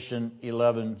Revelation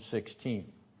 11:16.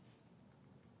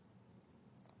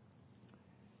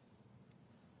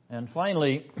 And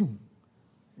finally,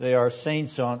 they are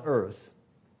saints on earth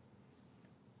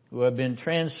who have been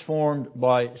transformed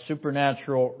by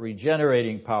supernatural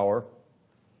regenerating power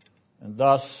and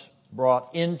thus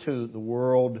brought into the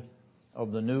world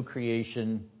of the new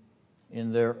creation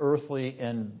in their earthly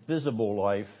and visible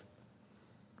life,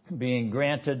 being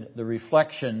granted the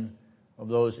reflection of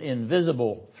those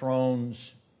invisible thrones,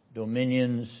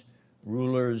 dominions,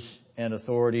 rulers, and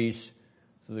authorities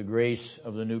through the grace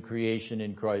of the new creation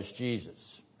in Christ Jesus.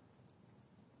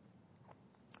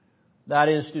 That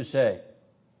is to say,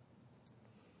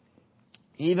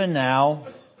 even now,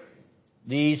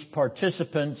 these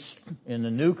participants in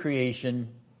the new creation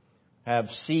have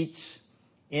seats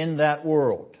in that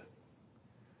world,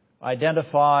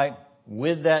 identify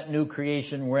with that new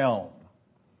creation realm,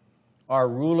 are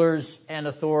rulers and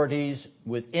authorities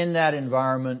within that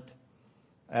environment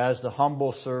as the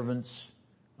humble servants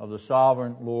of the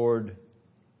sovereign Lord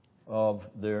of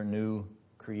their new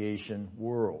creation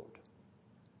world.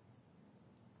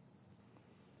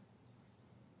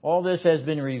 All this has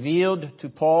been revealed to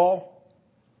Paul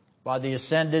by the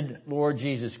ascended Lord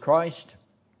Jesus Christ.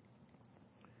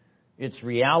 Its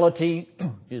reality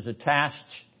is attached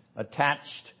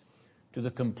to the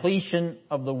completion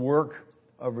of the work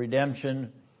of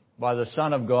redemption by the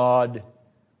Son of God,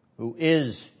 who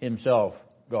is Himself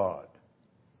God.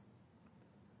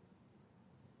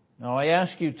 Now I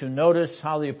ask you to notice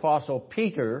how the Apostle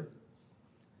Peter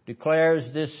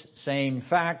declares this same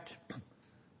fact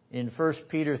in 1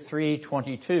 Peter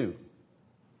 3:22,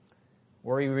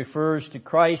 where he refers to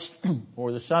Christ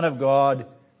or the Son of God,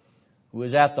 who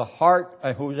is at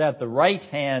the right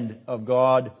hand of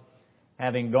God,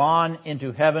 having gone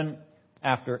into heaven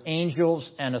after angels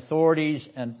and authorities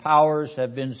and powers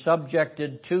have been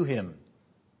subjected to Him.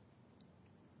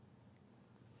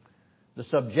 The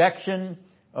subjection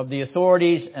of the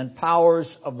authorities and powers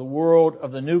of the world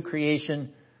of the new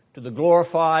creation to the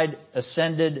glorified,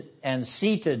 ascended, and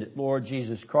seated Lord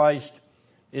Jesus Christ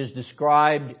is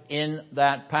described in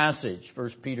that passage,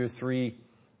 1 Peter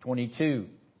 3:22.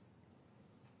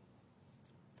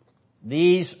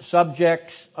 These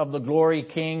subjects of the glory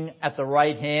King at the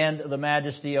right hand of the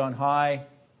Majesty on high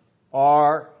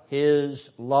are His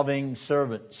loving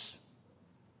servants.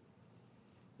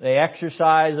 They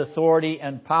exercise authority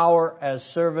and power as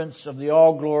servants of the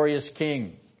all-glorious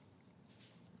King.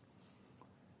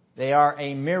 They are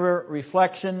a mirror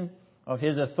reflection of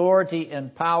His authority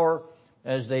and power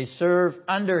as they serve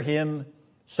under Him,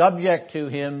 subject to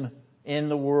Him in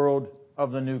the world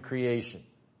of the new creation.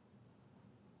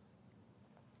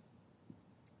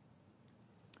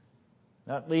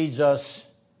 That leads us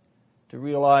to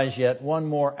realize yet one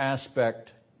more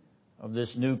aspect of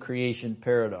this new creation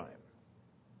paradigm.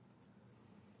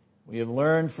 We have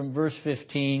learned from verse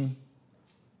 15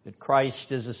 that Christ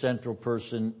is a central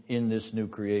person in this new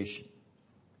creation.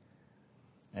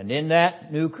 And in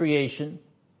that new creation,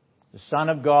 the Son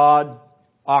of God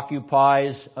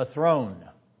occupies a throne.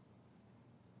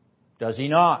 Does He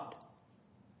not?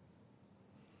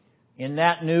 In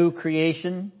that new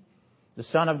creation, the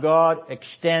Son of God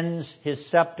extends His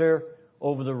scepter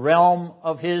over the realm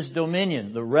of His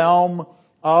dominion, the realm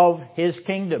of His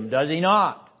kingdom. Does He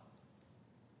not?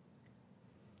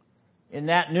 In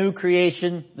that new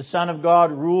creation, the Son of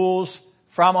God rules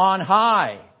from on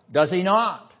high. Does He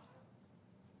not?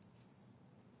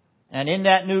 And in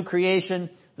that new creation,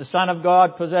 the Son of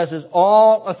God possesses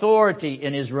all authority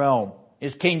in His realm,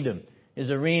 His kingdom, His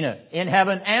arena, in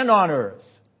heaven and on earth.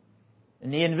 In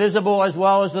the invisible as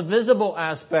well as the visible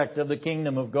aspect of the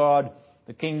kingdom of God,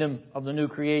 the kingdom of the new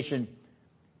creation.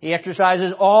 He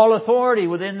exercises all authority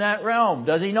within that realm,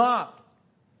 does He not?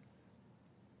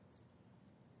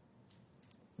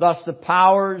 Thus the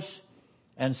powers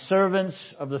and servants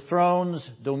of the thrones,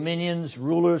 dominions,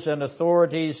 rulers, and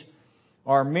authorities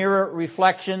are mirror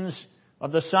reflections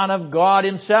of the Son of God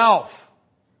Himself,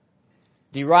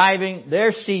 deriving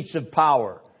their seats of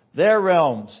power, their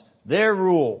realms, their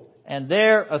rule, and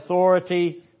their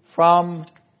authority from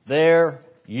their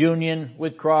union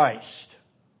with Christ.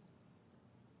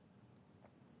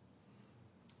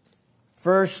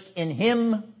 First in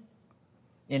Him,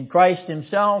 in Christ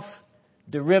Himself,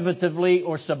 derivatively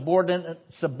or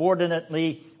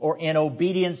subordinately or in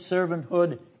obedient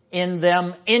servanthood in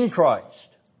them in Christ.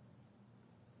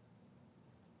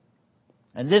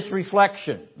 And this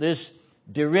reflection, this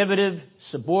derivative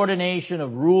subordination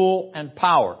of rule and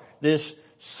power, this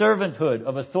servanthood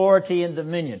of authority and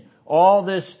dominion, all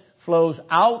this flows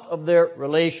out of their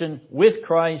relation with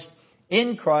Christ,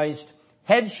 in Christ,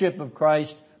 headship of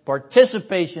Christ,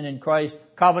 participation in Christ,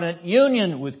 covenant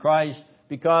union with Christ,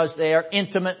 because they are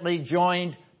intimately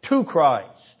joined to Christ.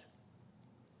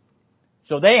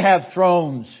 So they have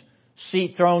throne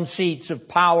seats of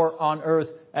power on earth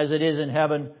as it is in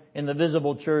heaven, in the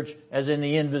visible church as in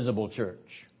the invisible church.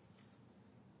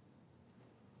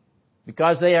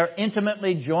 Because they are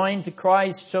intimately joined to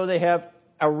Christ, so they have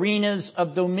arenas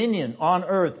of dominion on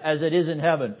earth as it is in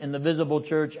heaven, in the visible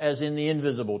church as in the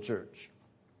invisible church.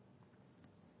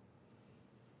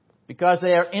 Because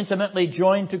they are intimately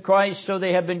joined to Christ, so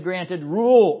they have been granted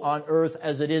rule on earth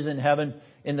as it is in heaven,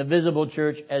 in the visible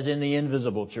church as in the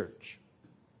invisible church.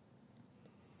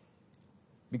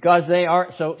 Because they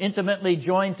are so intimately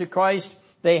joined to Christ,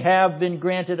 they have been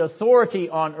granted authority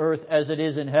on earth as it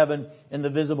is in heaven, in the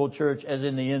visible church as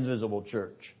in the invisible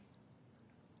church.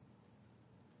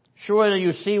 Surely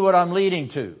you see what I'm leading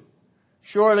to.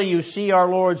 Surely you see our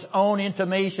Lord's own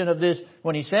intimation of this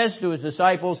when He says to His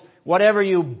disciples, whatever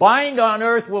you bind on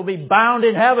earth will be bound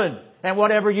in heaven, and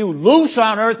whatever you loose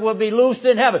on earth will be loosed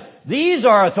in heaven. These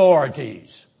are authorities,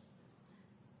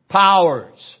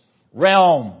 powers,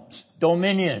 realms,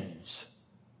 dominions.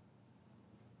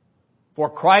 For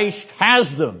Christ has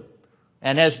them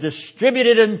and has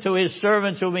distributed them to His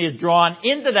servants whom He has drawn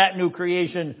into that new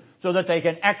creation so that they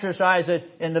can exercise it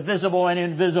in the visible and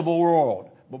invisible world,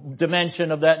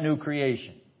 dimension of that new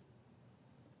creation.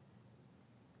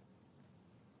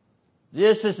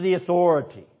 This is the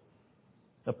authority,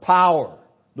 the power,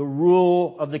 the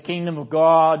rule of the kingdom of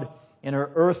God in her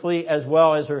earthly as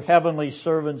well as her heavenly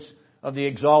servants of the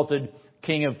exalted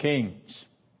King of Kings.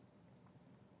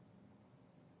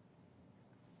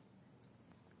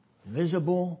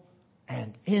 Visible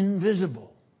and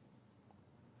invisible.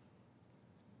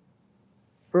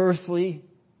 Earthly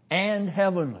and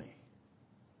heavenly.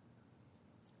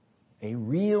 A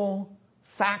real,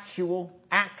 factual,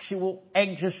 actual,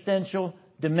 existential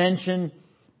dimension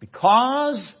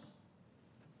because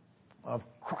of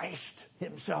Christ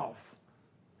Himself,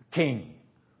 the King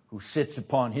who sits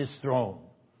upon His throne,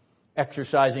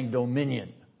 exercising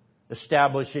dominion,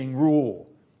 establishing rule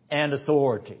and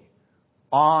authority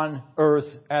on earth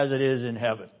as it is in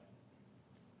heaven.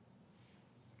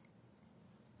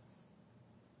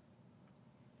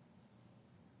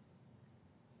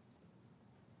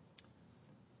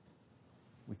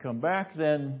 We come back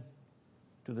then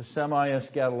to the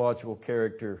semi-eschatological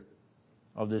character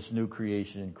of this new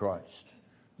creation in Christ.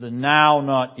 The now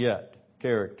not yet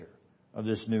character of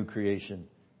this new creation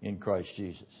in Christ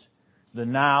Jesus. The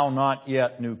now not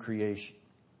yet new creation.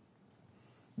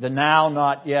 The now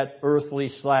not yet earthly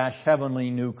 /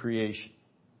 heavenly new creation.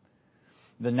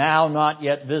 The now not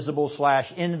yet visible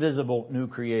 / invisible new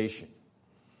creation.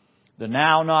 The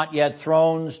now not yet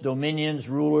thrones, dominions,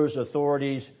 rulers,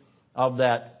 authorities of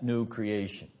that new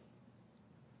creation.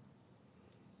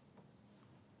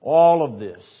 All of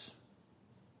this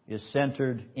is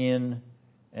centered in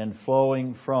and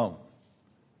flowing from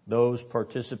those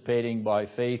participating by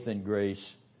faith and grace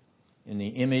in the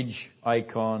image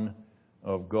icon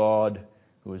of God,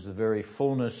 who is the very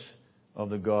fullness of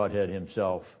the Godhead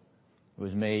Himself, who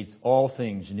has made all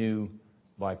things new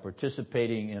by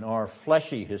participating in our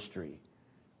fleshy history,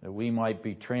 that we might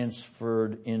be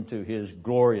transferred into His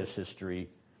glorious history,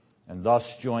 and thus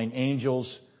join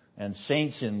angels and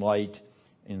saints in light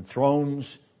in thrones,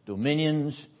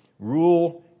 dominions,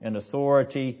 rule, and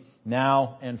authority,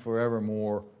 now and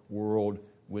forevermore, world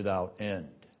without end.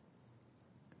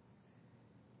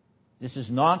 This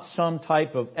is not some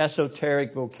type of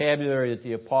esoteric vocabulary that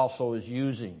the apostle is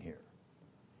using here.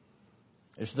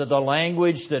 It's the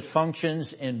language that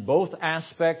functions in both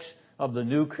aspects of the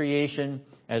new creation,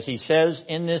 as he says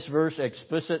in this verse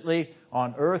explicitly,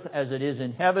 on earth as it is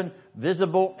in heaven,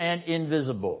 visible and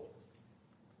invisible.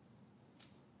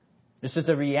 This is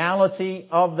the reality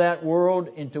of that world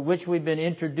into which we've been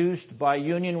introduced by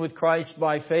union with Christ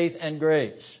by faith and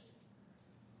grace.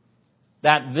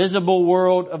 That visible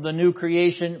world of the new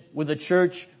creation with the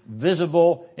church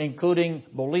visible, including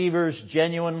believers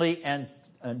genuinely and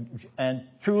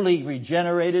truly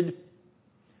regenerated,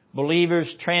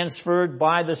 believers transferred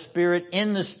by the Spirit,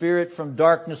 in the Spirit, from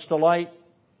darkness to light,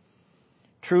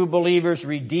 true believers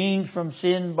redeemed from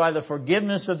sin by the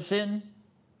forgiveness of sin,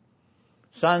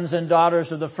 sons and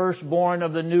daughters of the firstborn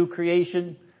of the new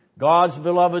creation, God's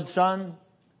beloved Son.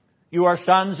 You are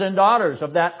sons and daughters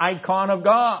of that icon of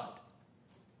God.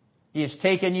 He has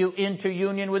taken you into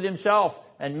union with Himself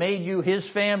and made you His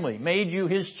family, made you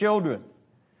His children.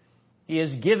 He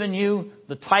has given you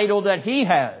the title that He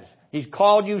has. He's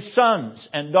called you sons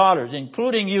and daughters,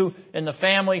 including you in the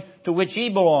family to which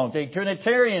He belongs, a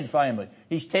Trinitarian family.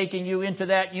 He's taking you into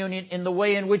that union in the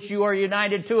way in which you are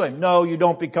united to Him. No, you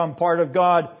don't become part of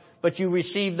God, but you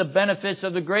receive the benefits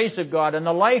of the grace of God and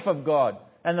the life of God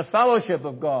and the fellowship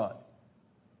of God.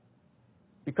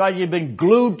 Because you've been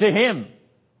glued to Him,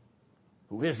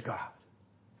 who is God.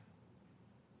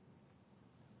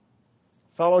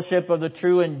 Fellowship of the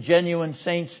true and genuine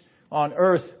saints on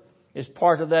earth is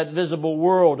part of that visible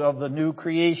world of the new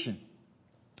creation.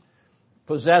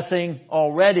 Possessing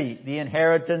already the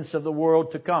inheritance of the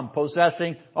world to come.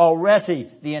 Possessing already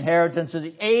the inheritance of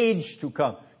the age to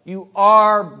come. You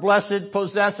are blessed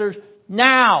possessors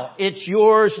now. It's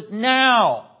yours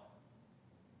now.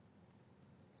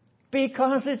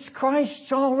 Because it's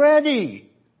Christ's already.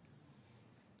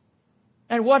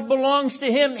 And what belongs to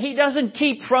Him, He doesn't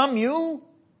keep from you.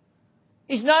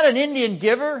 He's not an Indian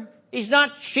giver. He's not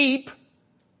cheap.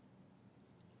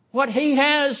 What He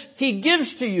has, He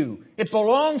gives to you. It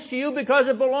belongs to you because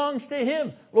it belongs to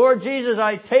Him. Lord Jesus,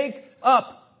 I take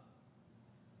up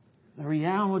the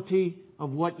reality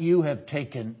of what You have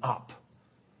taken up.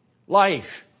 Life,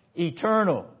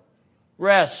 eternal,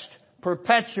 rest,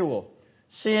 perpetual,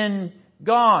 sin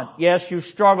gone. Yes, you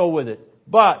struggle with it,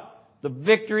 but the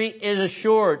victory is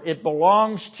assured. It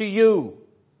belongs to you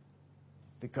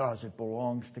because it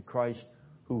belongs to Christ,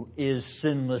 who is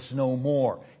sinless no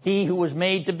more. He who was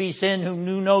made to be sin, who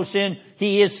knew no sin,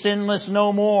 He is sinless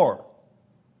no more.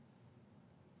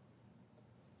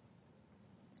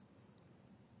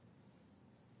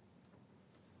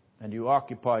 And you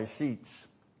occupy seats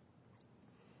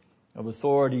of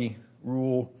authority,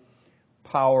 rule,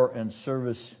 power, and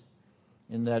service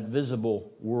in that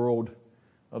visible world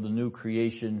of the new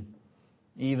creation,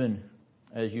 even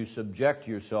as you subject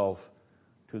yourself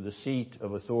to the seat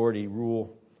of authority,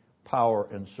 rule, power,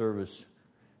 and service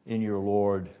in your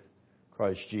Lord,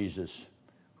 Christ Jesus,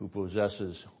 who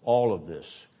possesses all of this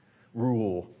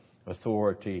rule,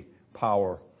 authority,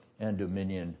 power, and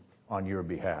dominion on your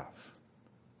behalf.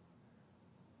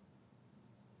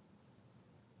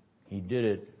 He did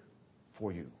it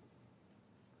for you.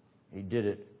 He did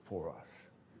it for us.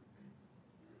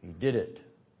 He did it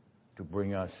to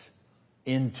bring us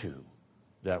into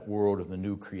that world of the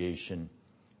new creation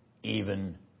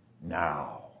even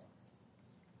now.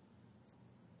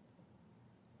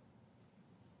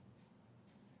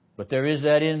 But there is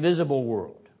that invisible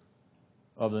world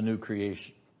of the new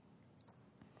creation.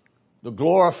 The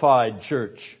glorified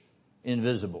church,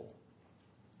 invisible.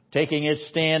 Taking its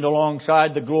stand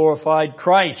alongside the glorified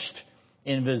Christ,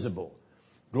 invisible.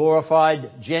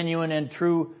 Glorified, genuine, and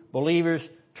true believers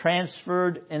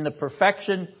transferred in the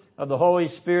perfection of the Holy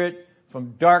Spirit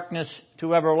from darkness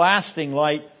to everlasting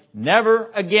light,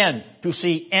 never again to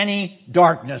see any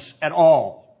darkness at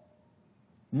all.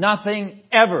 Nothing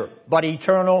ever but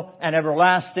eternal and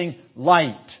everlasting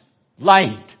light.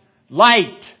 Light.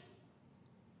 Light.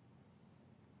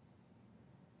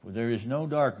 For there is no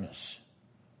darkness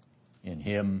in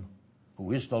Him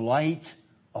who is the light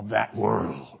of that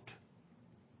world.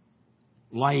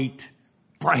 Light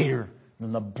brighter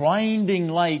than the blinding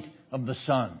light of the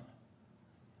sun.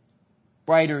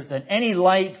 Brighter than any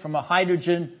light from a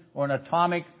hydrogen or an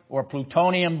atomic or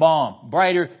plutonium bomb.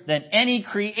 Brighter than any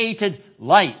created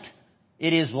light.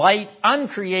 It is light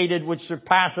uncreated which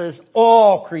surpasses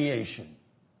all creation.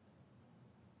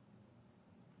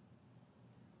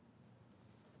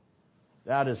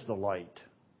 That is the light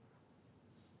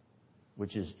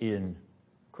which is in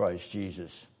Christ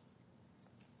Jesus.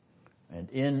 And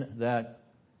in that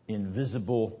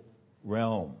invisible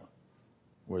realm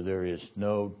where there is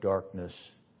no darkness,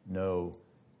 no,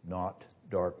 not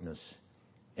darkness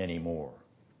anymore.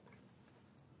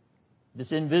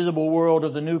 This invisible world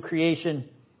of the new creation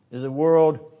is a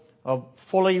world of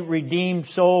fully redeemed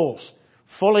souls,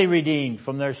 fully redeemed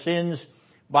from their sins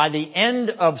by the end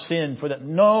of sin, for that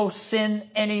no sin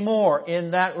anymore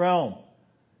in that realm.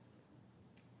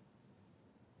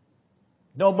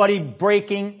 Nobody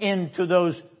breaking into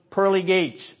those pearly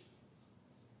gates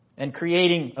and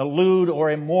creating a lewd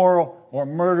or immoral or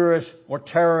murderous or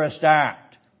terrorist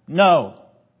act. No.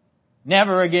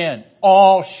 Never again.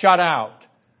 All shut out.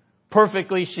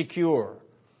 Perfectly secure.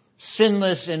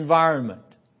 Sinless environment.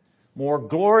 More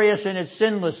glorious in its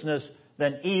sinlessness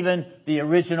than even the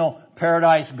original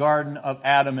paradise garden of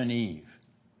Adam and Eve.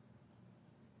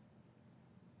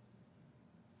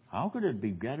 How could it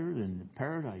be better than the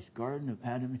paradise garden of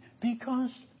Adam and Eve?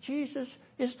 Because Jesus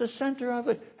is the center of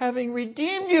it, having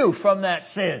redeemed you from that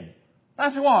sin.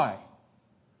 That's why.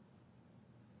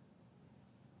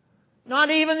 Not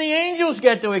even the angels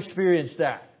get to experience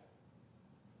that.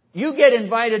 You get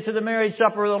invited to the marriage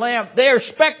supper of the Lamb. They are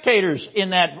spectators in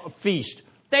that feast.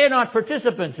 They are not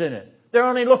participants in it. They're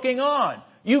only looking on.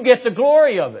 You get the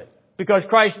glory of it. Because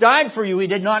Christ died for you, He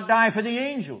did not die for the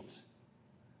angels.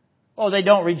 Oh, they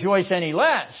don't rejoice any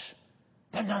less.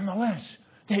 But nonetheless,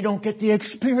 they don't get the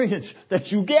experience that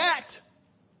you get.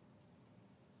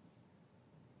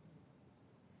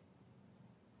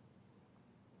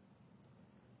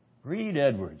 Read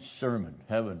Edwards' sermon,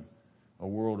 Heaven, a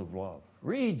World of Love.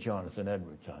 Read Jonathan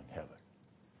Edwards on heaven.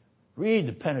 Read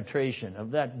the penetration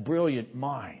of that brilliant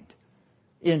mind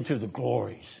into the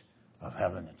glories of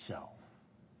heaven itself.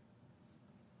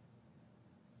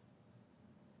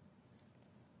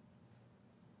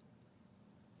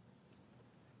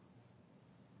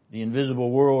 The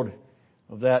invisible world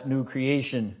of that new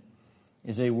creation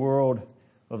is a world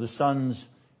of the sons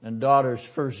and daughters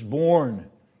firstborn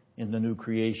in the new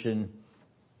creation,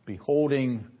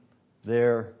 beholding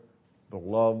their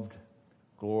beloved,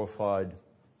 glorified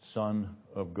Son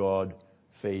of God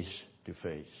face to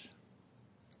face.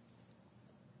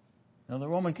 Now, the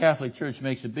Roman Catholic Church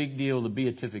makes a big deal of the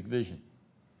beatific vision,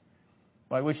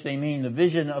 by which they mean the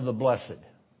vision of the blessed.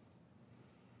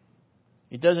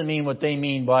 It doesn't mean what they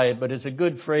mean by it, but it's a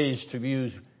good phrase to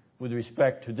use with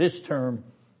respect to this term,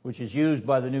 which is used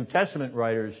by the New Testament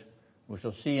writers. We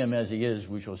shall see Him as He is.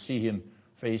 We shall see Him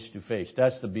face to face.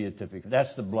 That's the beatific.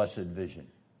 That's the blessed vision.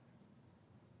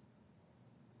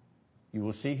 You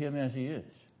will see Him as He is.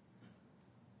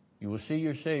 You will see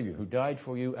your Savior who died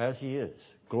for you as He is.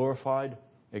 Glorified,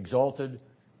 exalted,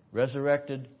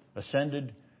 resurrected,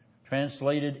 ascended,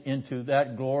 translated into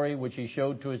that glory which He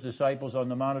showed to His disciples on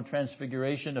the Mount of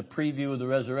Transfiguration, a preview of the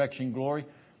resurrection glory.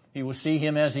 You will see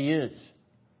Him as He is.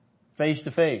 Face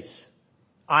to face.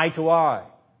 Eye to eye.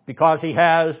 Because He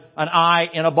has an eye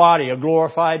in a body, a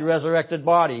glorified, resurrected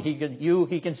body. He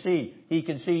can see. He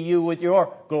can see you with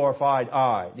your glorified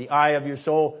eye. The eye of your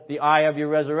soul, the eye of your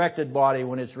resurrected body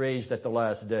when it's raised at the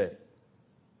last day.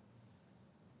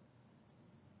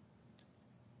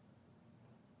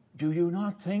 Do you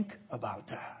not think about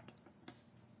that?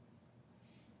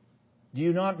 Do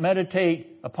you not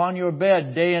meditate upon your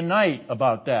bed day and night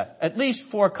about that? At least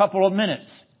for a couple of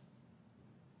minutes.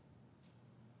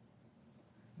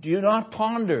 Do you not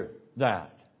ponder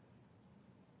that?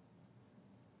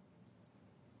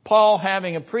 Paul,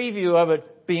 having a preview of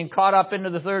it, being caught up into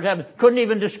the third heaven, couldn't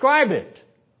even describe it.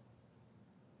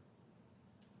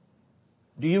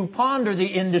 Do you ponder the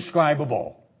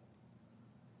indescribable?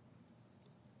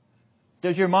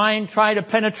 Does your mind try to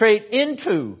penetrate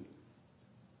into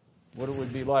what it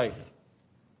would be like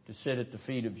to sit at the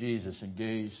feet of Jesus and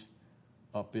gaze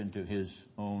up into His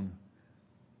own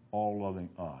all-loving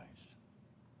eyes?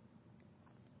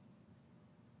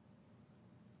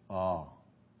 Ah,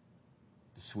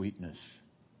 the sweetness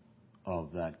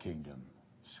of that kingdom,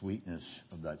 sweetness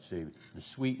of that Savior, the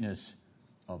sweetness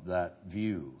of that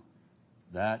view,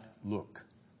 that look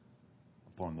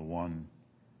upon the one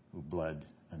who bled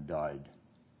and died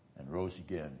and rose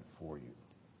again for you.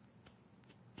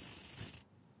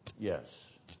 Yes,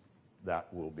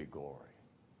 that will be glory.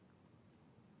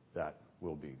 That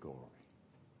will be glory.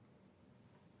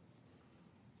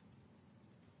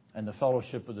 And the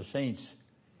fellowship of the saints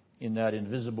in that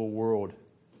invisible world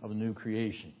of a new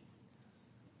creation.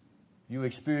 You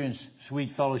experience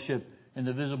sweet fellowship in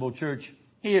the visible church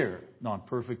here, not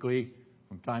perfectly.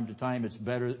 From time to time it's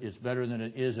better than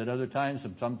it is at other times,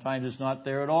 and sometimes it's not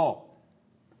there at all.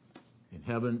 In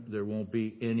heaven there won't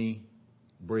be any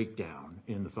breakdown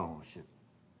in the fellowship.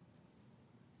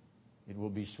 It will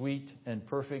be sweet and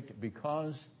perfect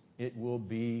because it will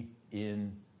be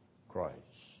in Christ.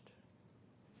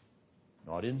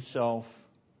 not in self,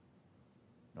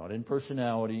 not in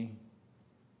personality,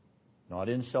 not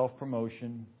in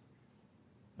self-promotion,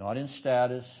 not in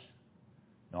status,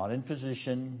 not in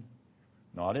position,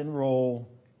 not in role.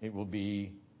 It will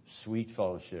be sweet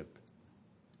fellowship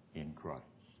in Christ.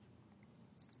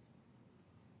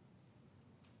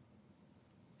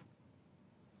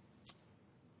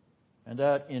 And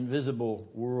that invisible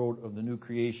world of the new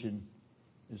creation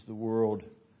is the world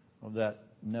of that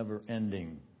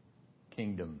never-ending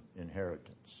kingdom inheritance.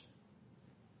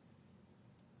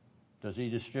 Does He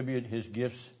distribute His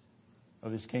gifts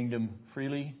of His kingdom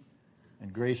freely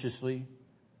and graciously?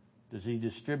 Does He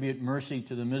distribute mercy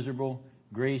to the miserable,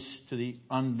 grace to the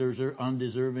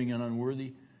undeserving and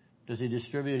unworthy? Does He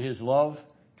distribute His love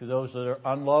to those that are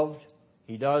unloved?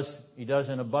 He does. He does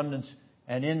in abundance.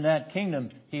 And in that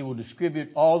kingdom, He will distribute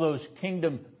all those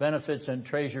kingdom benefits and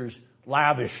treasures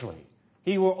lavishly.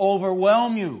 He will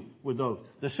overwhelm you with those.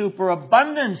 The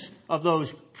superabundance of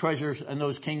those treasures and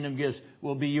those kingdom gifts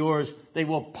will be yours. They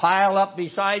will pile up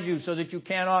beside you so that you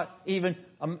cannot even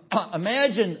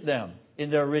imagine them in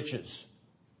their riches.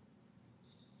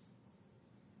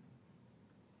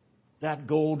 That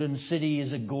golden city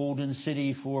is a golden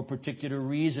city for a particular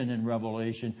reason in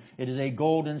Revelation. It is a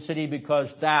golden city because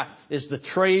that is the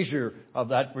treasure of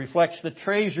that, reflects the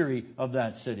treasury of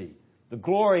that city. The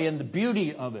glory and the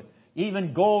beauty of it.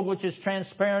 Even gold which is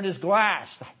transparent as glass.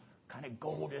 What kind of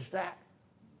gold is that?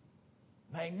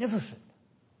 Magnificent.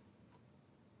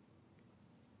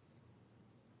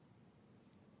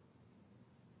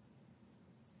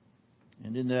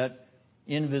 And in that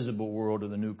invisible world of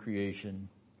the new creation,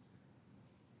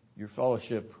 your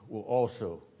fellowship will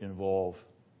also involve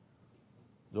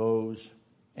those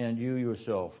and you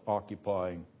yourself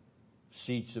occupying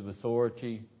seats of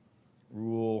authority,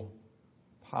 rule,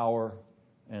 power,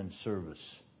 and service,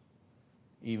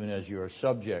 even as you are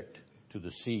subject to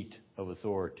the seat of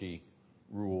authority,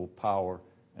 rule, power,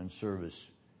 and service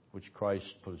which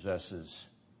Christ possesses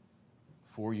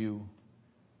for you,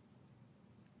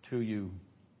 to you,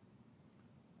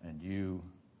 and you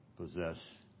possess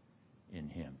in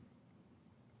Him.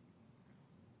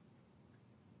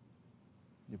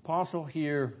 The apostle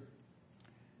here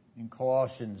in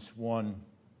Colossians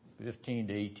 1:15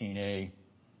 to 18a,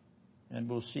 and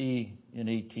we'll see in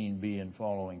 18b and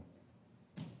following,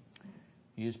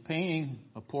 he is painting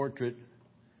a portrait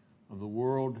of the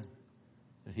world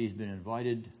that he's been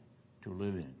invited to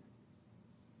live in.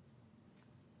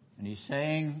 And he's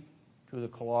saying to the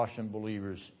Colossian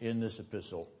believers in this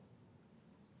epistle,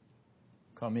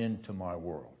 come into my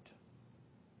world.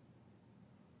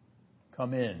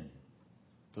 Come in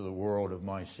to the world of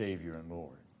my Savior and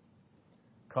Lord.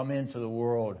 Come into the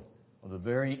world of the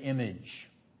very image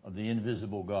of the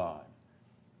invisible God.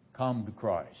 Come to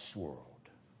Christ's world.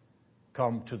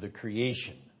 Come to the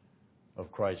creation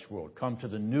of Christ's world. Come to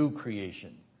the new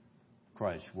creation of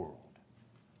Christ's world.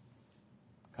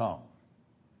 Come.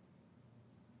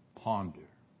 Ponder.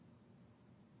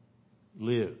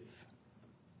 Live.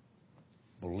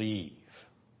 Believe.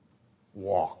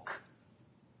 Walk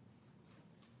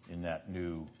in that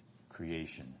new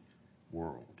creation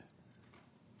world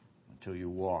until you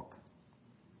walk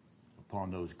upon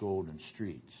those golden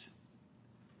streets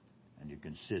and you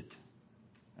can sit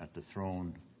at the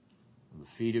throne of the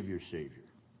feet of your Savior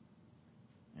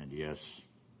and, yes,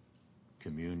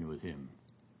 commune with Him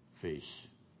face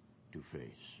to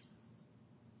face.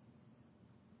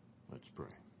 Let's pray.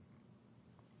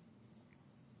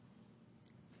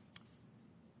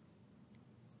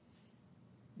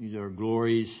 These are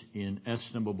glories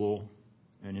inestimable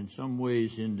and in some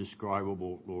ways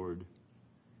indescribable, Lord.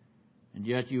 And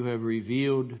yet you have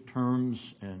revealed terms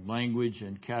and language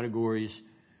and categories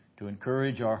to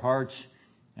encourage our hearts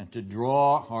and to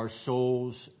draw our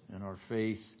souls and our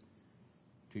faith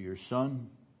to your Son,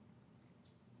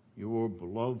 your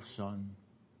beloved Son,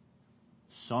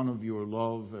 Son of your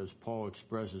love, as Paul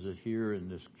expresses it here in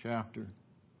this chapter,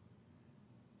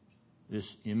 this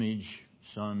image,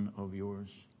 Son of yours,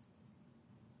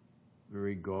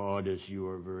 very God as you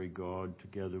are very God,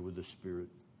 together with the Spirit.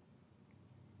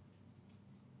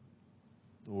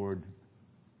 Lord,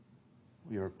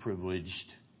 we are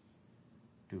privileged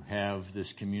to have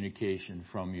this communication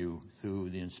from you through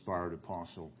the inspired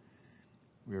apostle.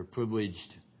 We are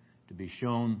privileged to be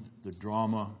shown the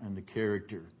drama and the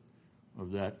character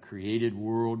of that created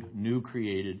world, new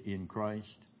created in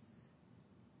Christ.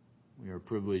 We are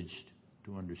privileged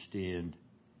to understand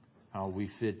how we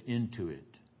fit into it,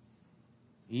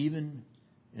 even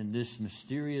in this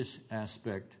mysterious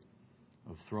aspect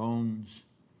of thrones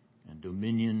and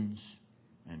dominions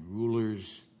and rulers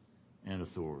and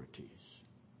authorities.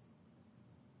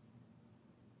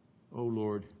 O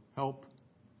Lord, help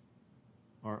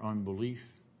our unbelief.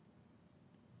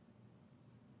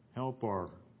 Help our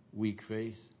weak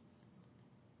faith.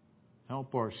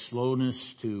 Help our slowness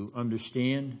to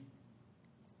understand.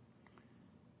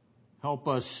 Help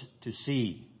us to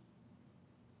see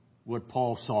what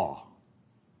Paul saw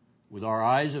with our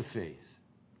eyes of faith.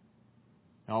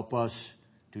 Help us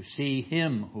to see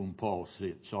him whom Paul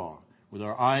saw with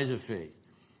our eyes of faith.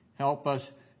 Help us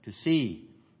to see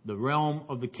the realm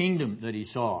of the kingdom that he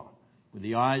saw with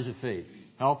the eyes of faith.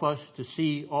 Help us to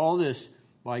see all this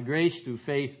by grace through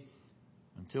faith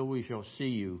until we shall see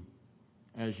you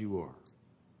as you are.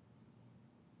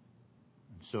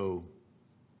 And so,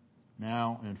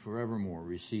 now and forevermore,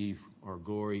 receive our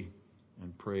glory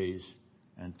and praise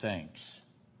and thanks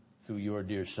through your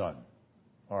dear Son,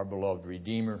 our beloved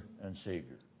Redeemer and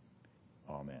Savior.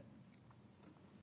 Amen.